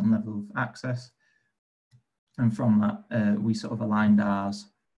certain level of access. And from that, we sort of aligned ours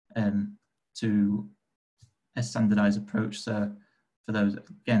to a standardized approach. So for those,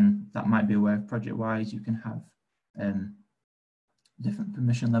 again, that might be aware of project-wise, you can have different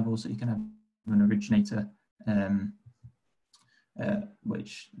permission levels. So you can have an originator,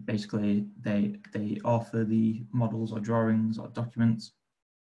 which basically they author the models or drawings or documents,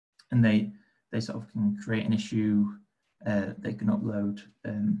 and they sort of can create an issue. They can upload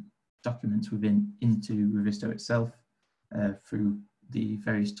documents into Revisto itself through the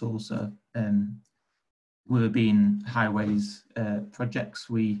various tools. So with it being highways projects,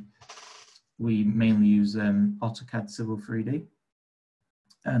 we mainly use AutoCAD Civil 3D,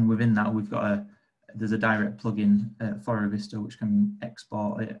 and within that we've got there's a direct plugin for Revisto which can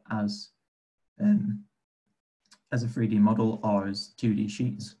export it as a 3D model or as 2D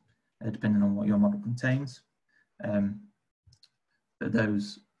sheets, depending on what your model contains.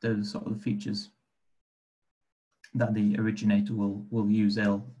 those sort of the features that the originator will use.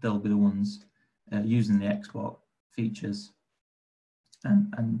 They'll be the ones using the export features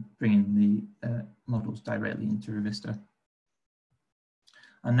and bringing the models directly into RevVista.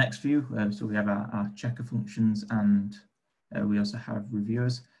 Our next view, so we have our checker functions, and we also have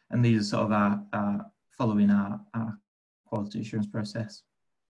reviewers, and these are sort of our following our quality assurance process,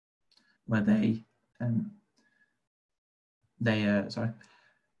 where they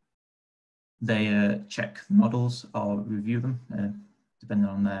check the models or review them, depending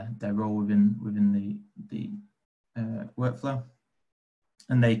on their role within the workflow,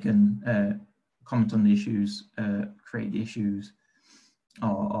 and they can comment on the issues, create the issues,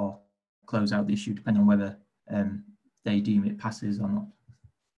 or close out the issue, depending on whether they deem it passes or not.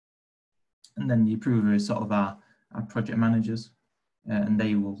 And then the approver is sort of our project managers, and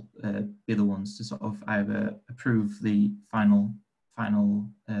they will be the ones to sort of either approve the final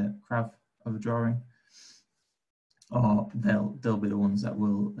CRAV of a drawing, or they'll be the ones that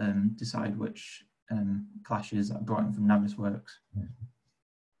will decide which clashes that are brought in from Navisworks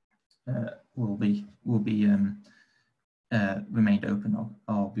will be remained open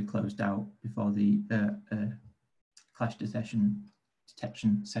or be closed out before the clash detection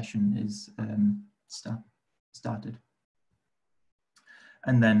session is started.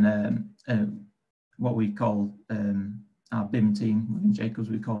 And then what we call our BIM team within Jacobs,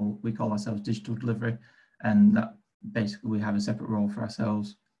 we call ourselves digital delivery, and that basically we have a separate role for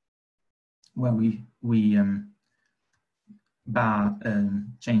ourselves where we bar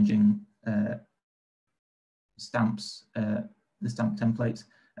changing stamps, the stamp templates,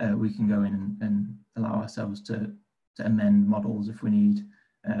 we can go in and allow ourselves to amend models if we need,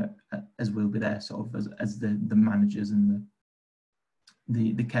 as we'll be there sort of as the managers and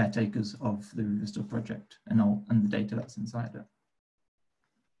the caretakers of the RevVista project and the data that's inside it.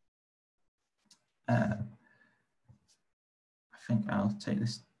 I think I'll take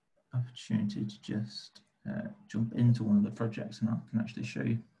this opportunity to just jump into one of the projects, and I can actually show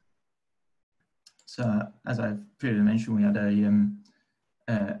you. So as I've previously mentioned, we had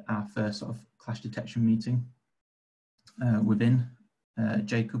our first sort of clash detection meeting within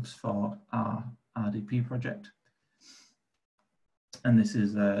Jacobs for our RDP project. And this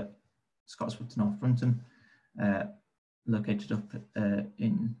is Scotswood to North Brunton, located up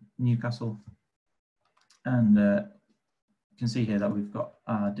in Newcastle. And you can see here that we've got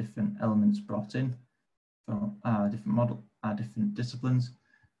our different elements brought in from our different disciplines.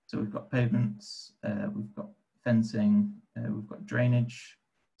 So we've got pavements, we've got fencing, we've got drainage,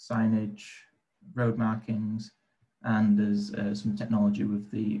 signage, road markings, and there's some technology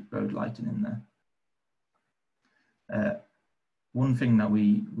with the road lighting in there. One thing that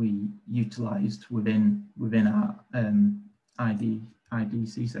we utilised within our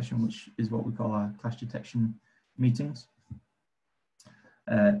IDC session, which is what we call our clash detection meetings,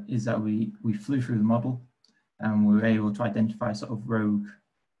 is that we flew through the model and we were able to identify sort of rogue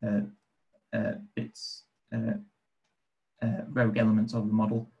bits, rogue elements of the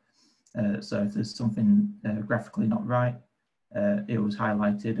model. So if there's something graphically not right, it was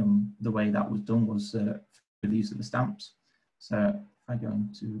highlighted, and the way that was done was through the use of the stamps. So if I go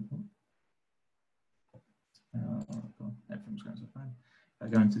into, everything's going so fine. If I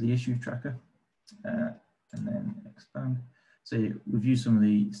go into the issue tracker and then expand, so we've used some of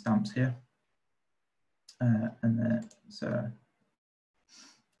the stamps here, and then so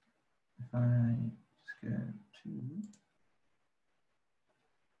if I just go to,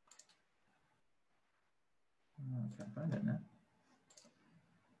 I can't find it now.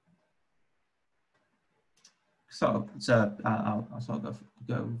 So I'll sort of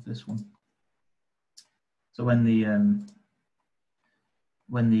go with this one. So when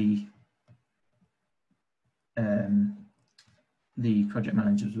the project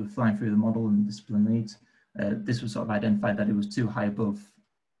managers were flying through the model and discipline leads, this was sort of identified that it was too high above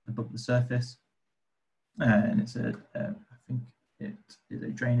the surface, and it's I think it is a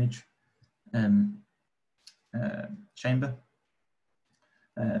drainage chamber.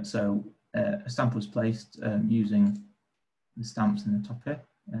 So a stamp was placed using the stamps in the top here.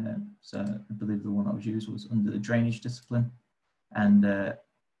 So I believe the one that was used was under the drainage discipline, and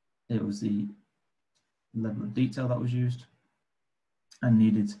it was the level of detail that was used and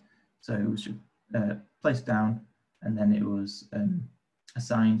needed. So it was placed down, and then it was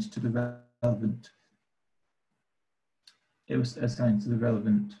assigned to the relevant. It was assigned to the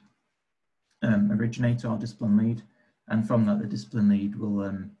relevant originator or discipline lead, and from that the discipline lead will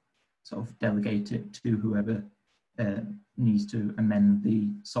sort of delegate it to whoever needs to amend the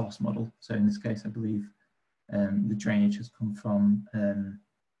source model. So in this case, I believe the drainage has come from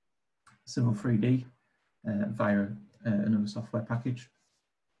Civil 3D via another software package.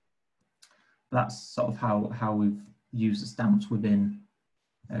 That's sort of how we've used the stamps within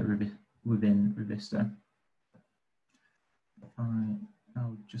Revista.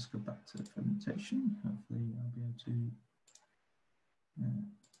 I'll just go back to the presentation. Hopefully I'll be able to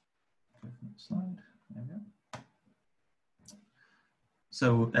go from that slide. There we go.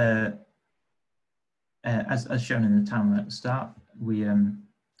 So as shown in the timeline at the start, we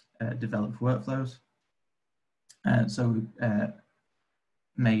developed workflows. So we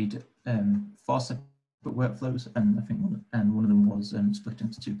made 4 separate workflows, and I think one of them was split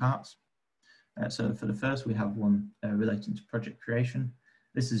into 2 parts. So for the first, we have one relating to project creation.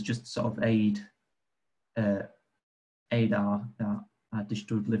 This is just sort of aid our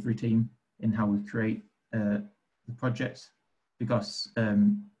digital delivery team in how we create the projects, because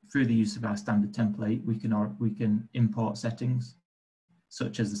through the use of our standard template, we can import settings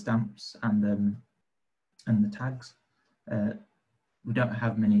such as the stamps and the tags. We don't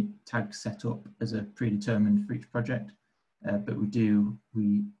have many tags set up as a predetermined for each project, but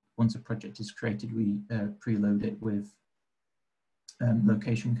once a project is created, we preload it with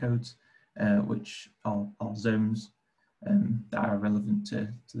location codes, which are zones that are relevant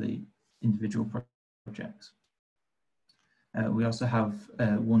to the individual projects. We also have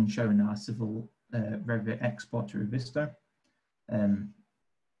one showing our civil RevUP export to Revista,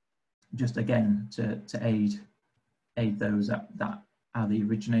 just again to aid those that are the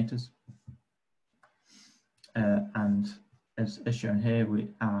originators. And as shown here,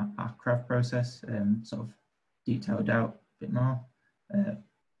 our craft process sort of detailed out a bit more.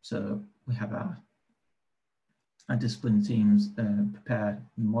 So we have our discipline teams prepare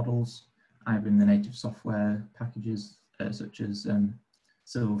models either in the native software packages such as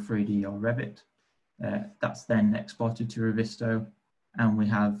Civil 3D or Revit. That's then exported to Revista, and we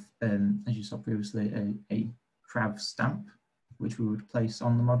have, as you saw previously, a CRAV stamp which we would place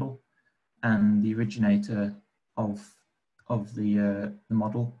on the model, and the originator of the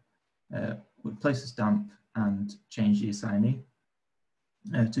model would place a stamp and change the assignee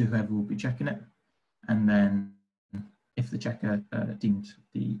to whoever will be checking it, and then if the checker deemed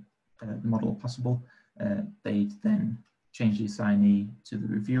the model passable, they'd then change the assignee to the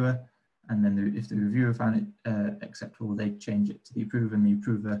reviewer, and then if the reviewer found it acceptable, they'd change it to the approver, and the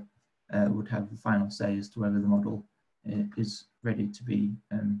approver would have the final say as to whether the model is ready to be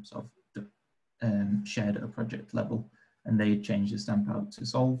sort of shared at a project level, and they'd change the stamp out to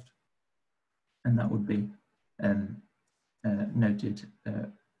solved, and that would be noted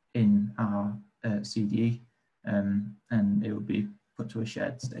in our CDE, and it would be put to a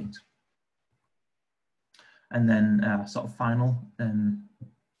shared state. And then sort of final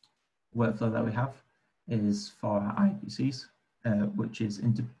workflow that we have is for our IDCs, which is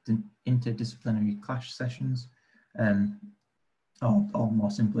interdisciplinary clash sessions, or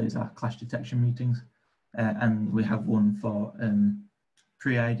more simply is our clash detection meetings. And we have one for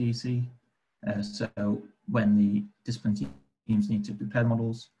pre-IDC, so when the discipline teams need to prepare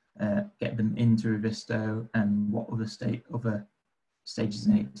models, get them into Revista, and what other stages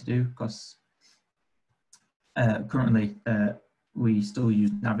they need to do, because currently we still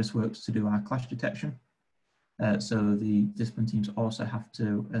use Navisworks to do our clash detection. So the discipline teams also have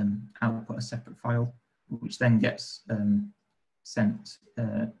to output a separate file, which then gets sent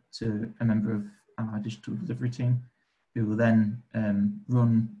to a member of our digital delivery team, who will then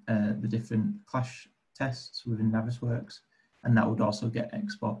run the different clash tests within Navisworks, and that would also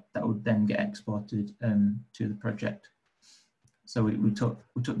then get exported to the project. So we took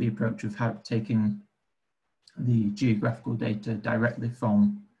the approach of taking the geographical data directly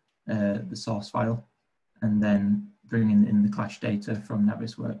from the source file, and then bringing in the clash data from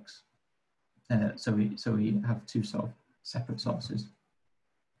Navisworks. So we have 2 sort of separate sources.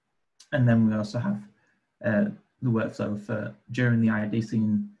 And then we also have the workflow for during the IDC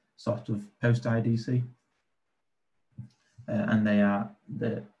and sort of post IDC. And they are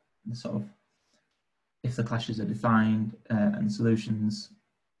the sort of, if the clashes are defined and solutions,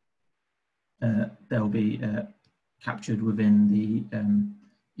 they'll be captured within the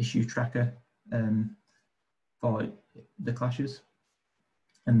issue tracker for the clashes.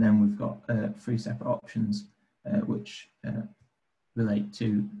 And then we've got 3 separate options which relate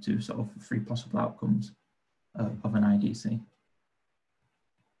to sort of 3 possible outcomes of an IDC.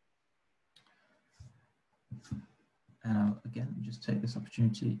 And I'll again just take this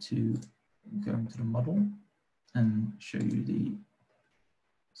opportunity to go into the model and show you the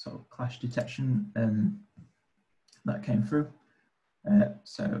sort of clash detection that came through.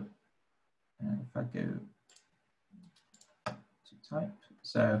 So if I go type.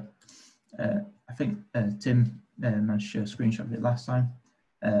 So I think Tim managed to show a screenshot of it last time,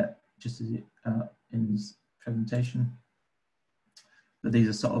 just as in his presentation. But these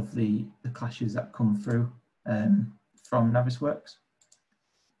are sort of the clashes that come through from Navisworks,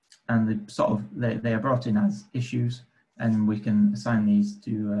 and they are brought in as issues, and we can assign these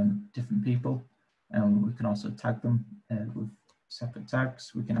to different people, and we can also tag them with separate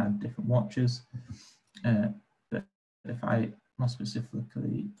tags. We can add different watches, but if I more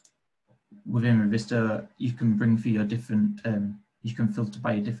specifically within Revista, you can bring for your different, you can filter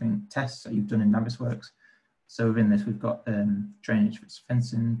by your different tests that you've done in Navisworks. So within this, we've got drainage versus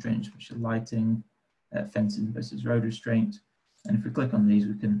fencing, drainage versus lighting, fencing versus road restraint. And if we click on these,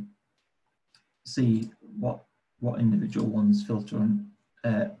 we can see what individual ones filter on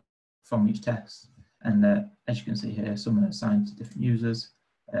from each test. And as you can see here, some are assigned to different users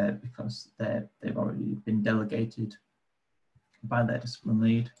because they've already been delegated by their discipline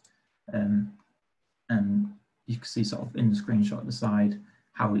lead. And you can see sort of in the screenshot at the side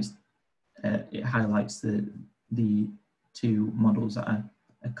how it highlights the two models that are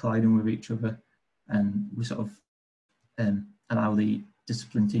colliding with each other, and we sort of allow the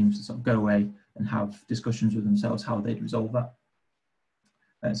discipline teams to sort of go away and have discussions with themselves how they'd resolve that.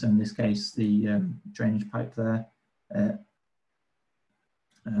 So in this case, the drainage pipe there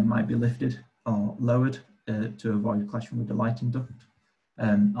might be lifted or lowered to avoid clashing with the lighting duct,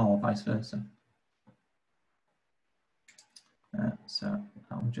 or vice versa. So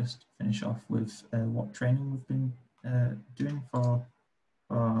I'll just finish off with what training we've been doing for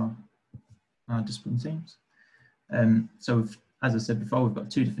our discipline teams. So as I said before, we've got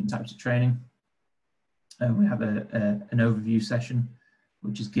two different types of training. We have an overview session,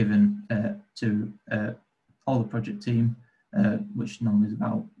 which is given to all the project team, which normally is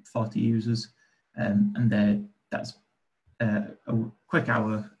about 40 users, and that's a quick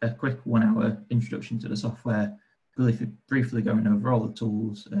 1 hour introduction to the software, briefly going over all the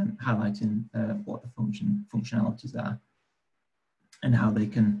tools, highlighting what the functionalities are and how they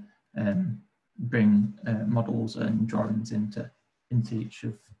can bring models and drawings into each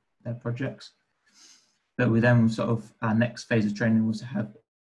of their projects. But we then sort of, our next phase of training was to have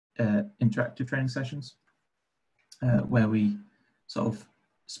interactive training sessions where we sort of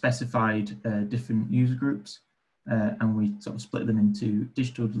specified different user groups, and we sort of split them into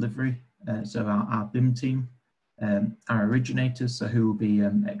digital delivery. So our BIM team, our originators, so who will be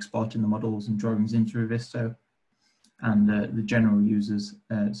exporting the models and drawings into Revista, and the general users,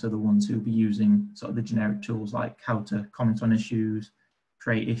 so the ones who will be using sort of the generic tools like how to comment on issues,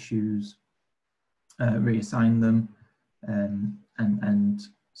 create issues, reassign them, and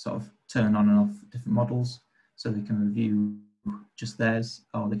sort of turn on and off different models, so they can review just theirs,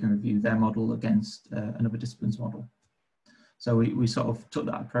 or they can review their model against another discipline's model. So we sort of took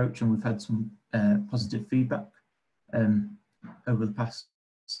that approach, and we've had some positive feedback over the past,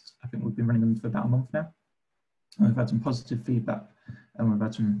 I think we've been running them for about a month now. And we've had some positive feedback, and we've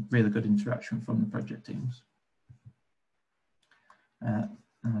had some really good interaction from the project teams. And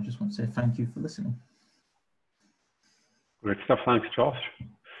I just want to say thank you for listening. Great stuff, thanks Josh.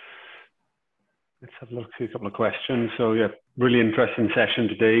 Let's have a look, see a couple of questions. So yeah, really interesting session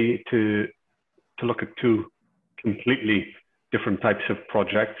today to look at two completely different types of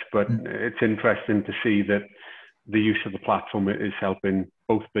projects, but it's interesting to see that the use of the platform is helping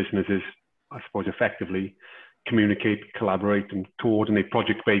both businesses, I suppose, effectively communicate, collaborate, and coordinate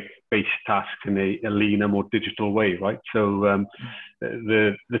project-based tasks in a leaner, more digital way, right? So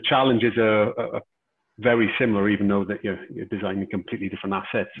the challenges are very similar, even though that you're designing completely different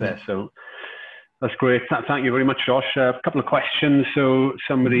assets there. So that's great. Thank you very much, Josh. A couple of questions. So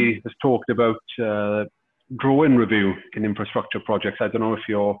somebody has talked about drawing review in infrastructure projects. I don't know if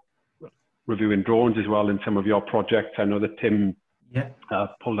you're reviewing drawings as well in some of your projects. I know that Tim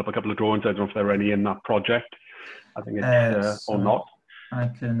pulled up a couple of drawings. I don't know if there are any in that project. I think it's or not. I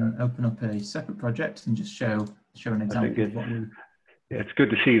can open up a separate project and just show an example of what we... Yeah, it's good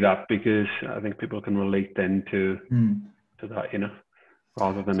to see that, because I think people can relate then to that, you know,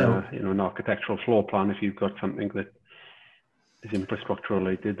 rather than an architectural floor plan. If you've got something that is infrastructure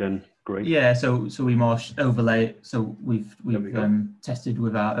related, then great. Yeah, so we more overlay. So we've tested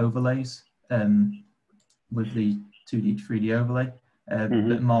with our overlays, with the 2D to 3D overlay,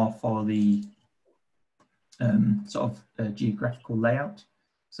 but more for the sort of geographical layout.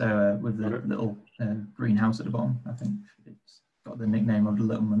 So with the little greenhouse at the bottom, I think it's got the nickname of the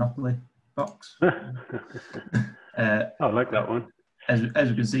little Monopoly box. I like that one. As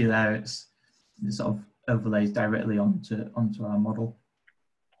we can see there, it sort of overlays directly onto our model,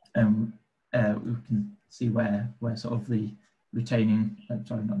 and we can see where sort of the retaining,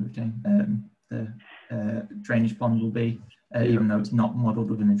 sorry, not retaining, the drainage pond will be, even though it's not modelled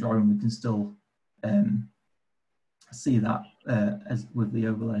within the drawing, we can still see that as with the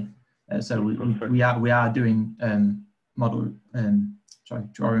overlay. So we are doing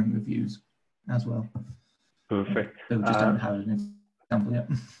drawing reviews as well. Perfect. So we just don't have an example yet.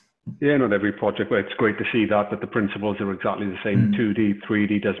 Yeah, not every project, but it's great to see that the principles are exactly the same. 2D,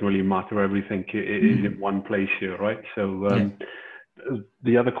 3D doesn't really matter. Everything is in one place here, right? So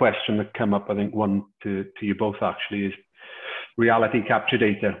the other question that came up, I think one to you both actually, is reality capture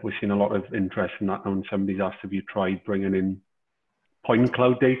data. We've seen a lot of interest in that now, and somebody's asked if you tried bringing in point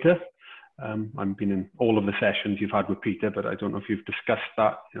cloud data. I've been in all of the sessions you've had with Peter, but I don't know if you've discussed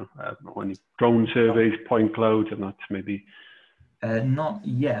that, any drone surveys, point clouds, and that's maybe... Not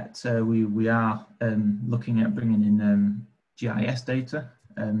yet. We are looking at bringing in GIS data.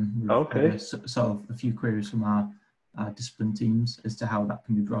 Okay. Sort of a few queries from our discipline teams as to how that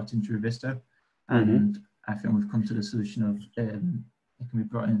can be brought into Revisto. And I think we've come to the solution of it can be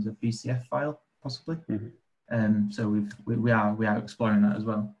brought in as a BCF file, possibly. So we are exploring that as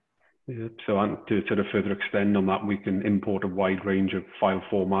well. Yeah, so to sort of further extend on that, we can import a wide range of file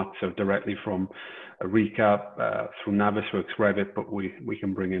formats, so directly from a recap through Navisworks, RevUP, but we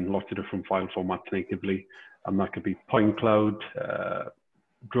can bring in lots of different file formats natively, and that could be point cloud,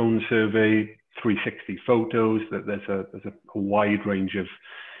 drone survey, 360 photos. There's a wide range of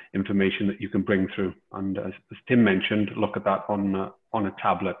information that you can bring through, and as Tim mentioned, look at that on a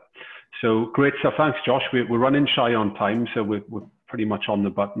tablet. So great stuff. Thanks, Josh. We're running shy on time, so we're pretty much on the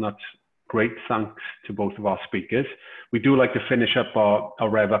button. That's great. Thanks to both of our speakers. We do like to finish up our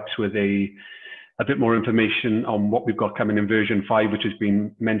RevUps with a bit more information on what we've got coming in version 5, which has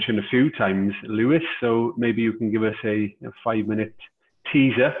been mentioned a few times, Lewis. So maybe you can give us a 5-minute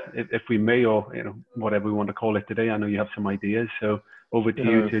teaser, if we may, or whatever we want to call it today. I know you have some ideas, so over to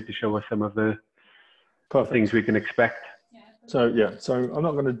you to show us some of the things we can expect. So yeah, so I'm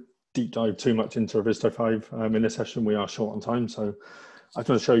not going to deep dive too much into Revisto 5 in this session. We are short on time, so I just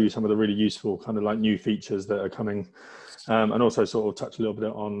want to show you some of the really useful kind of like new features that are coming, and also sort of touch a little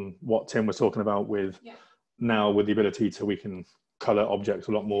bit on what Tim was talking about with now with the ability to, we can color objects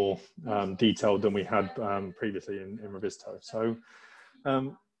a lot more detailed than we had previously in Revisto. So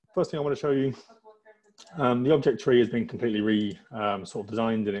first thing I want to show you, the object tree has been completely sort of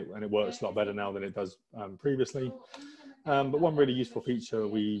designed, and it works a lot better now than it does previously. But one really useful feature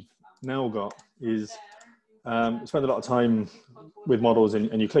we've now got is spend a lot of time with models,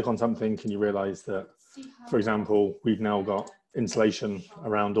 and you click on something and you realize that, for example, we've now got insulation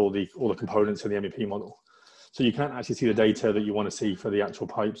around all the components in the MEP model. So you can't actually see the data that you want to see for the actual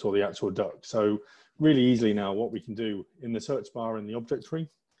pipes or the actual duct. So really easily now, what we can do in the search bar in the object tree,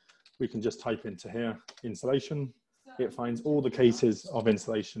 we can just type into here, insulation. It finds all the cases of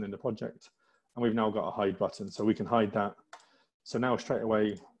insulation in the project, and we've now got a hide button, so we can hide that. So now straight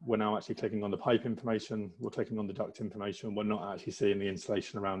away, we're now actually clicking on the pipe information, we're clicking on the duct information, we're not actually seeing the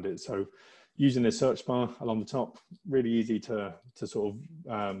insulation around it. So using the search bar along the top, really easy to sort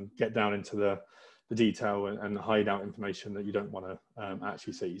of get down into the detail and hide out information that you don't want to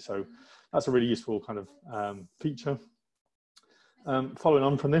actually see. So that's a really useful kind of feature. Following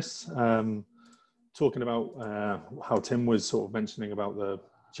on from this, talking about how Tim was sort of mentioning about the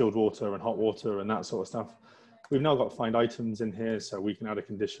chilled water and hot water and that sort of stuff. We've now got find items in here, so we can add a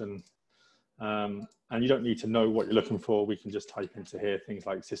condition, and you don't need to know what you're looking for. We can just type into here things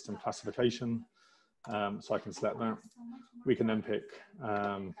like system classification. So I can select that. We can then pick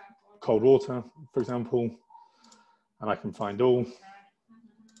cold water, for example, and I can find all.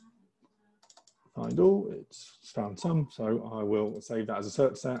 It's found some, so I will save that as a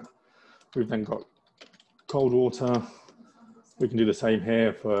search set. We've then got cold water. We can do the same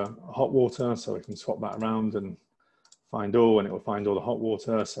here for hot water, so we can swap that around and find all, and it will find all the hot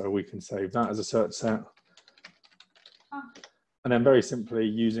water, so we can save that as a search set. And then very simply,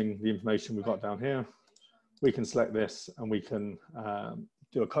 using the information we've got down here, we can select this and we can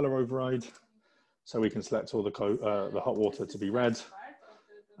do a color override. So we can select all the hot water to be red,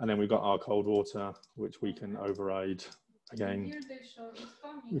 and then we've got our cold water, which we can override again.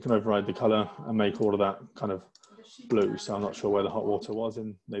 We can override the color and make all of that kind of blue. So I'm not sure where the hot water was,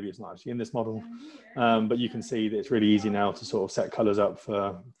 and maybe it's not actually in this model, but you can see that it's really easy now to sort of set colors up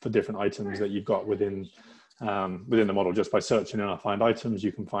for different items that you've got within the model. Just by searching in our find items,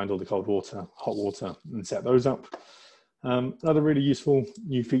 you can find all the cold water, hot water, and set those up. Another really useful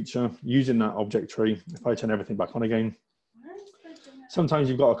new feature using that object tree, if I turn everything back on again, sometimes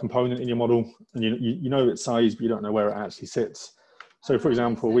you've got a component in your model and you know its size, but you don't know where it actually sits. So for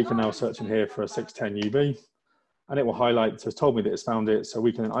example, we can now search in here for a 610 UB, and it will highlight, so it's told me that it's found it, so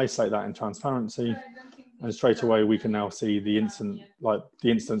we can isolate that in transparency, and straight away we can now see the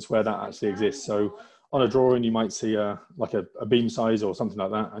instance where that actually exists. So on a drawing, you might see like a beam size or something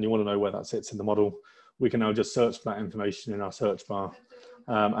like that, and you want to know where that sits in the model. We can now just search for that information in our search bar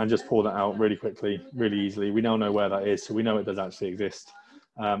and just pull that out really quickly, really easily. We now know where that is, so we know it does actually exist,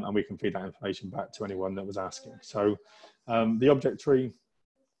 and we can feed that information back to anyone that was asking. So the object tree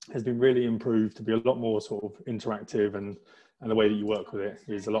has been really improved to be a lot more sort of interactive, and the way that you work with it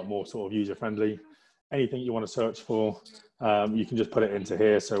is a lot more sort of user friendly. Anything you want to search for, you can just put it into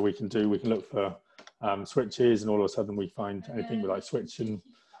here. So we can look for switches, and all of a sudden we find anything with like switch in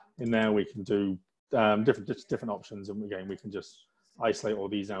there. We can do different options, and again we can just isolate all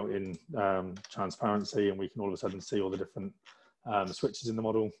these out in transparency, and we can all of a sudden see all the different switches in the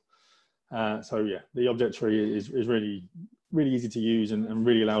model. So yeah, the object tree is really easy to use, and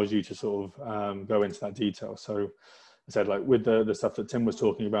really allows you to sort of go into that detail. So I said, like with the stuff that Tim was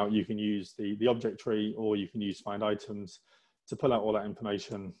talking about, you can use the object tree, or you can use find items to pull out all that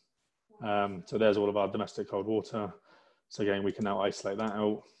information. So there's all of our domestic cold water. So again, we can now isolate that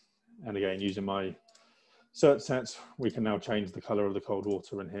out. And again, using my search sets, we can now change the color of the cold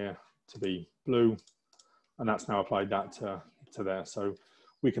water in here to be blue. And that's now applied that to there. So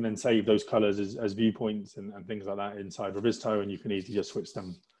we can then save those colors as viewpoints and things like that inside Revisto, and you can easily just switch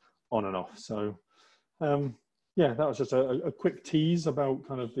them on and off. So yeah, that was just a quick tease about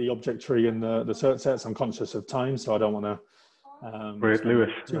kind of the object tree and the search sets. I'm conscious of time, so I don't want to Great, Lewis.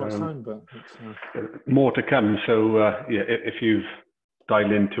 too much time, but more to come. So yeah, if you've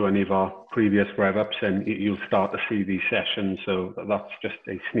dialed into any of our previous RevUps, and you'll start to see these sessions. So that's just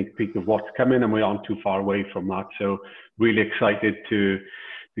a sneak peek of what's coming, and we aren't too far away from that. So really excited to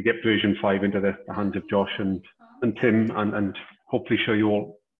get version 5 into the hands of Josh and Tim, and hopefully show you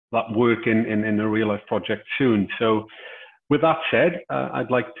all that work in a real life project soon. So with that said,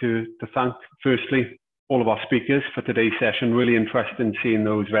 I'd like to thank firstly all of our speakers for today's session. Really interested in seeing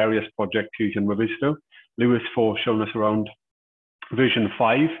those various projects using Revisto. Lewis for showing us around version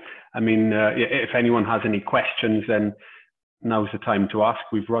 5. I mean, if anyone has any questions, then now's the time to ask.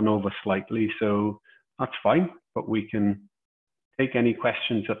 We've run over slightly, so that's fine, but we can take any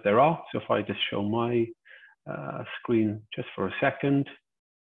questions that there are. So if I just show my screen just for a second,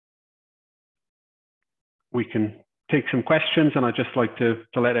 we can take some questions. And I'd just like to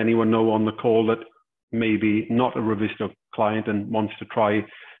let anyone know on the call that maybe not a Revisto client and wants to try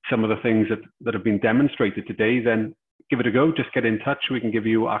some of the things that have been demonstrated today, then give it a go. Just get in touch. We can give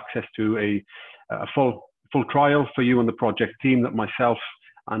you access to a full trial for you and the project team that myself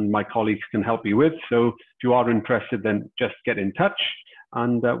and my colleagues can help you with. So if you are interested, then just get in touch,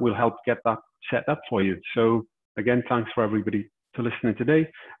 and we'll help get that set up for you. So again, thanks for everybody for listening today,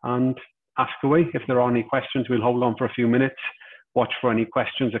 and ask away if there are any questions. We'll hold on for a few minutes, watch for any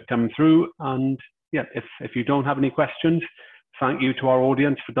questions that come through. And yeah, if you don't have any questions, thank you to our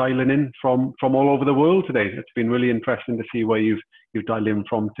audience for dialing in from all over the world today. It's been really interesting to see where you've dialed in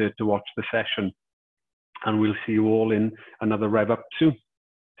from to watch the session. And we'll see you all in another RevUp soon.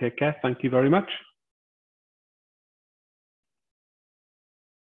 Take care. Thank you very much.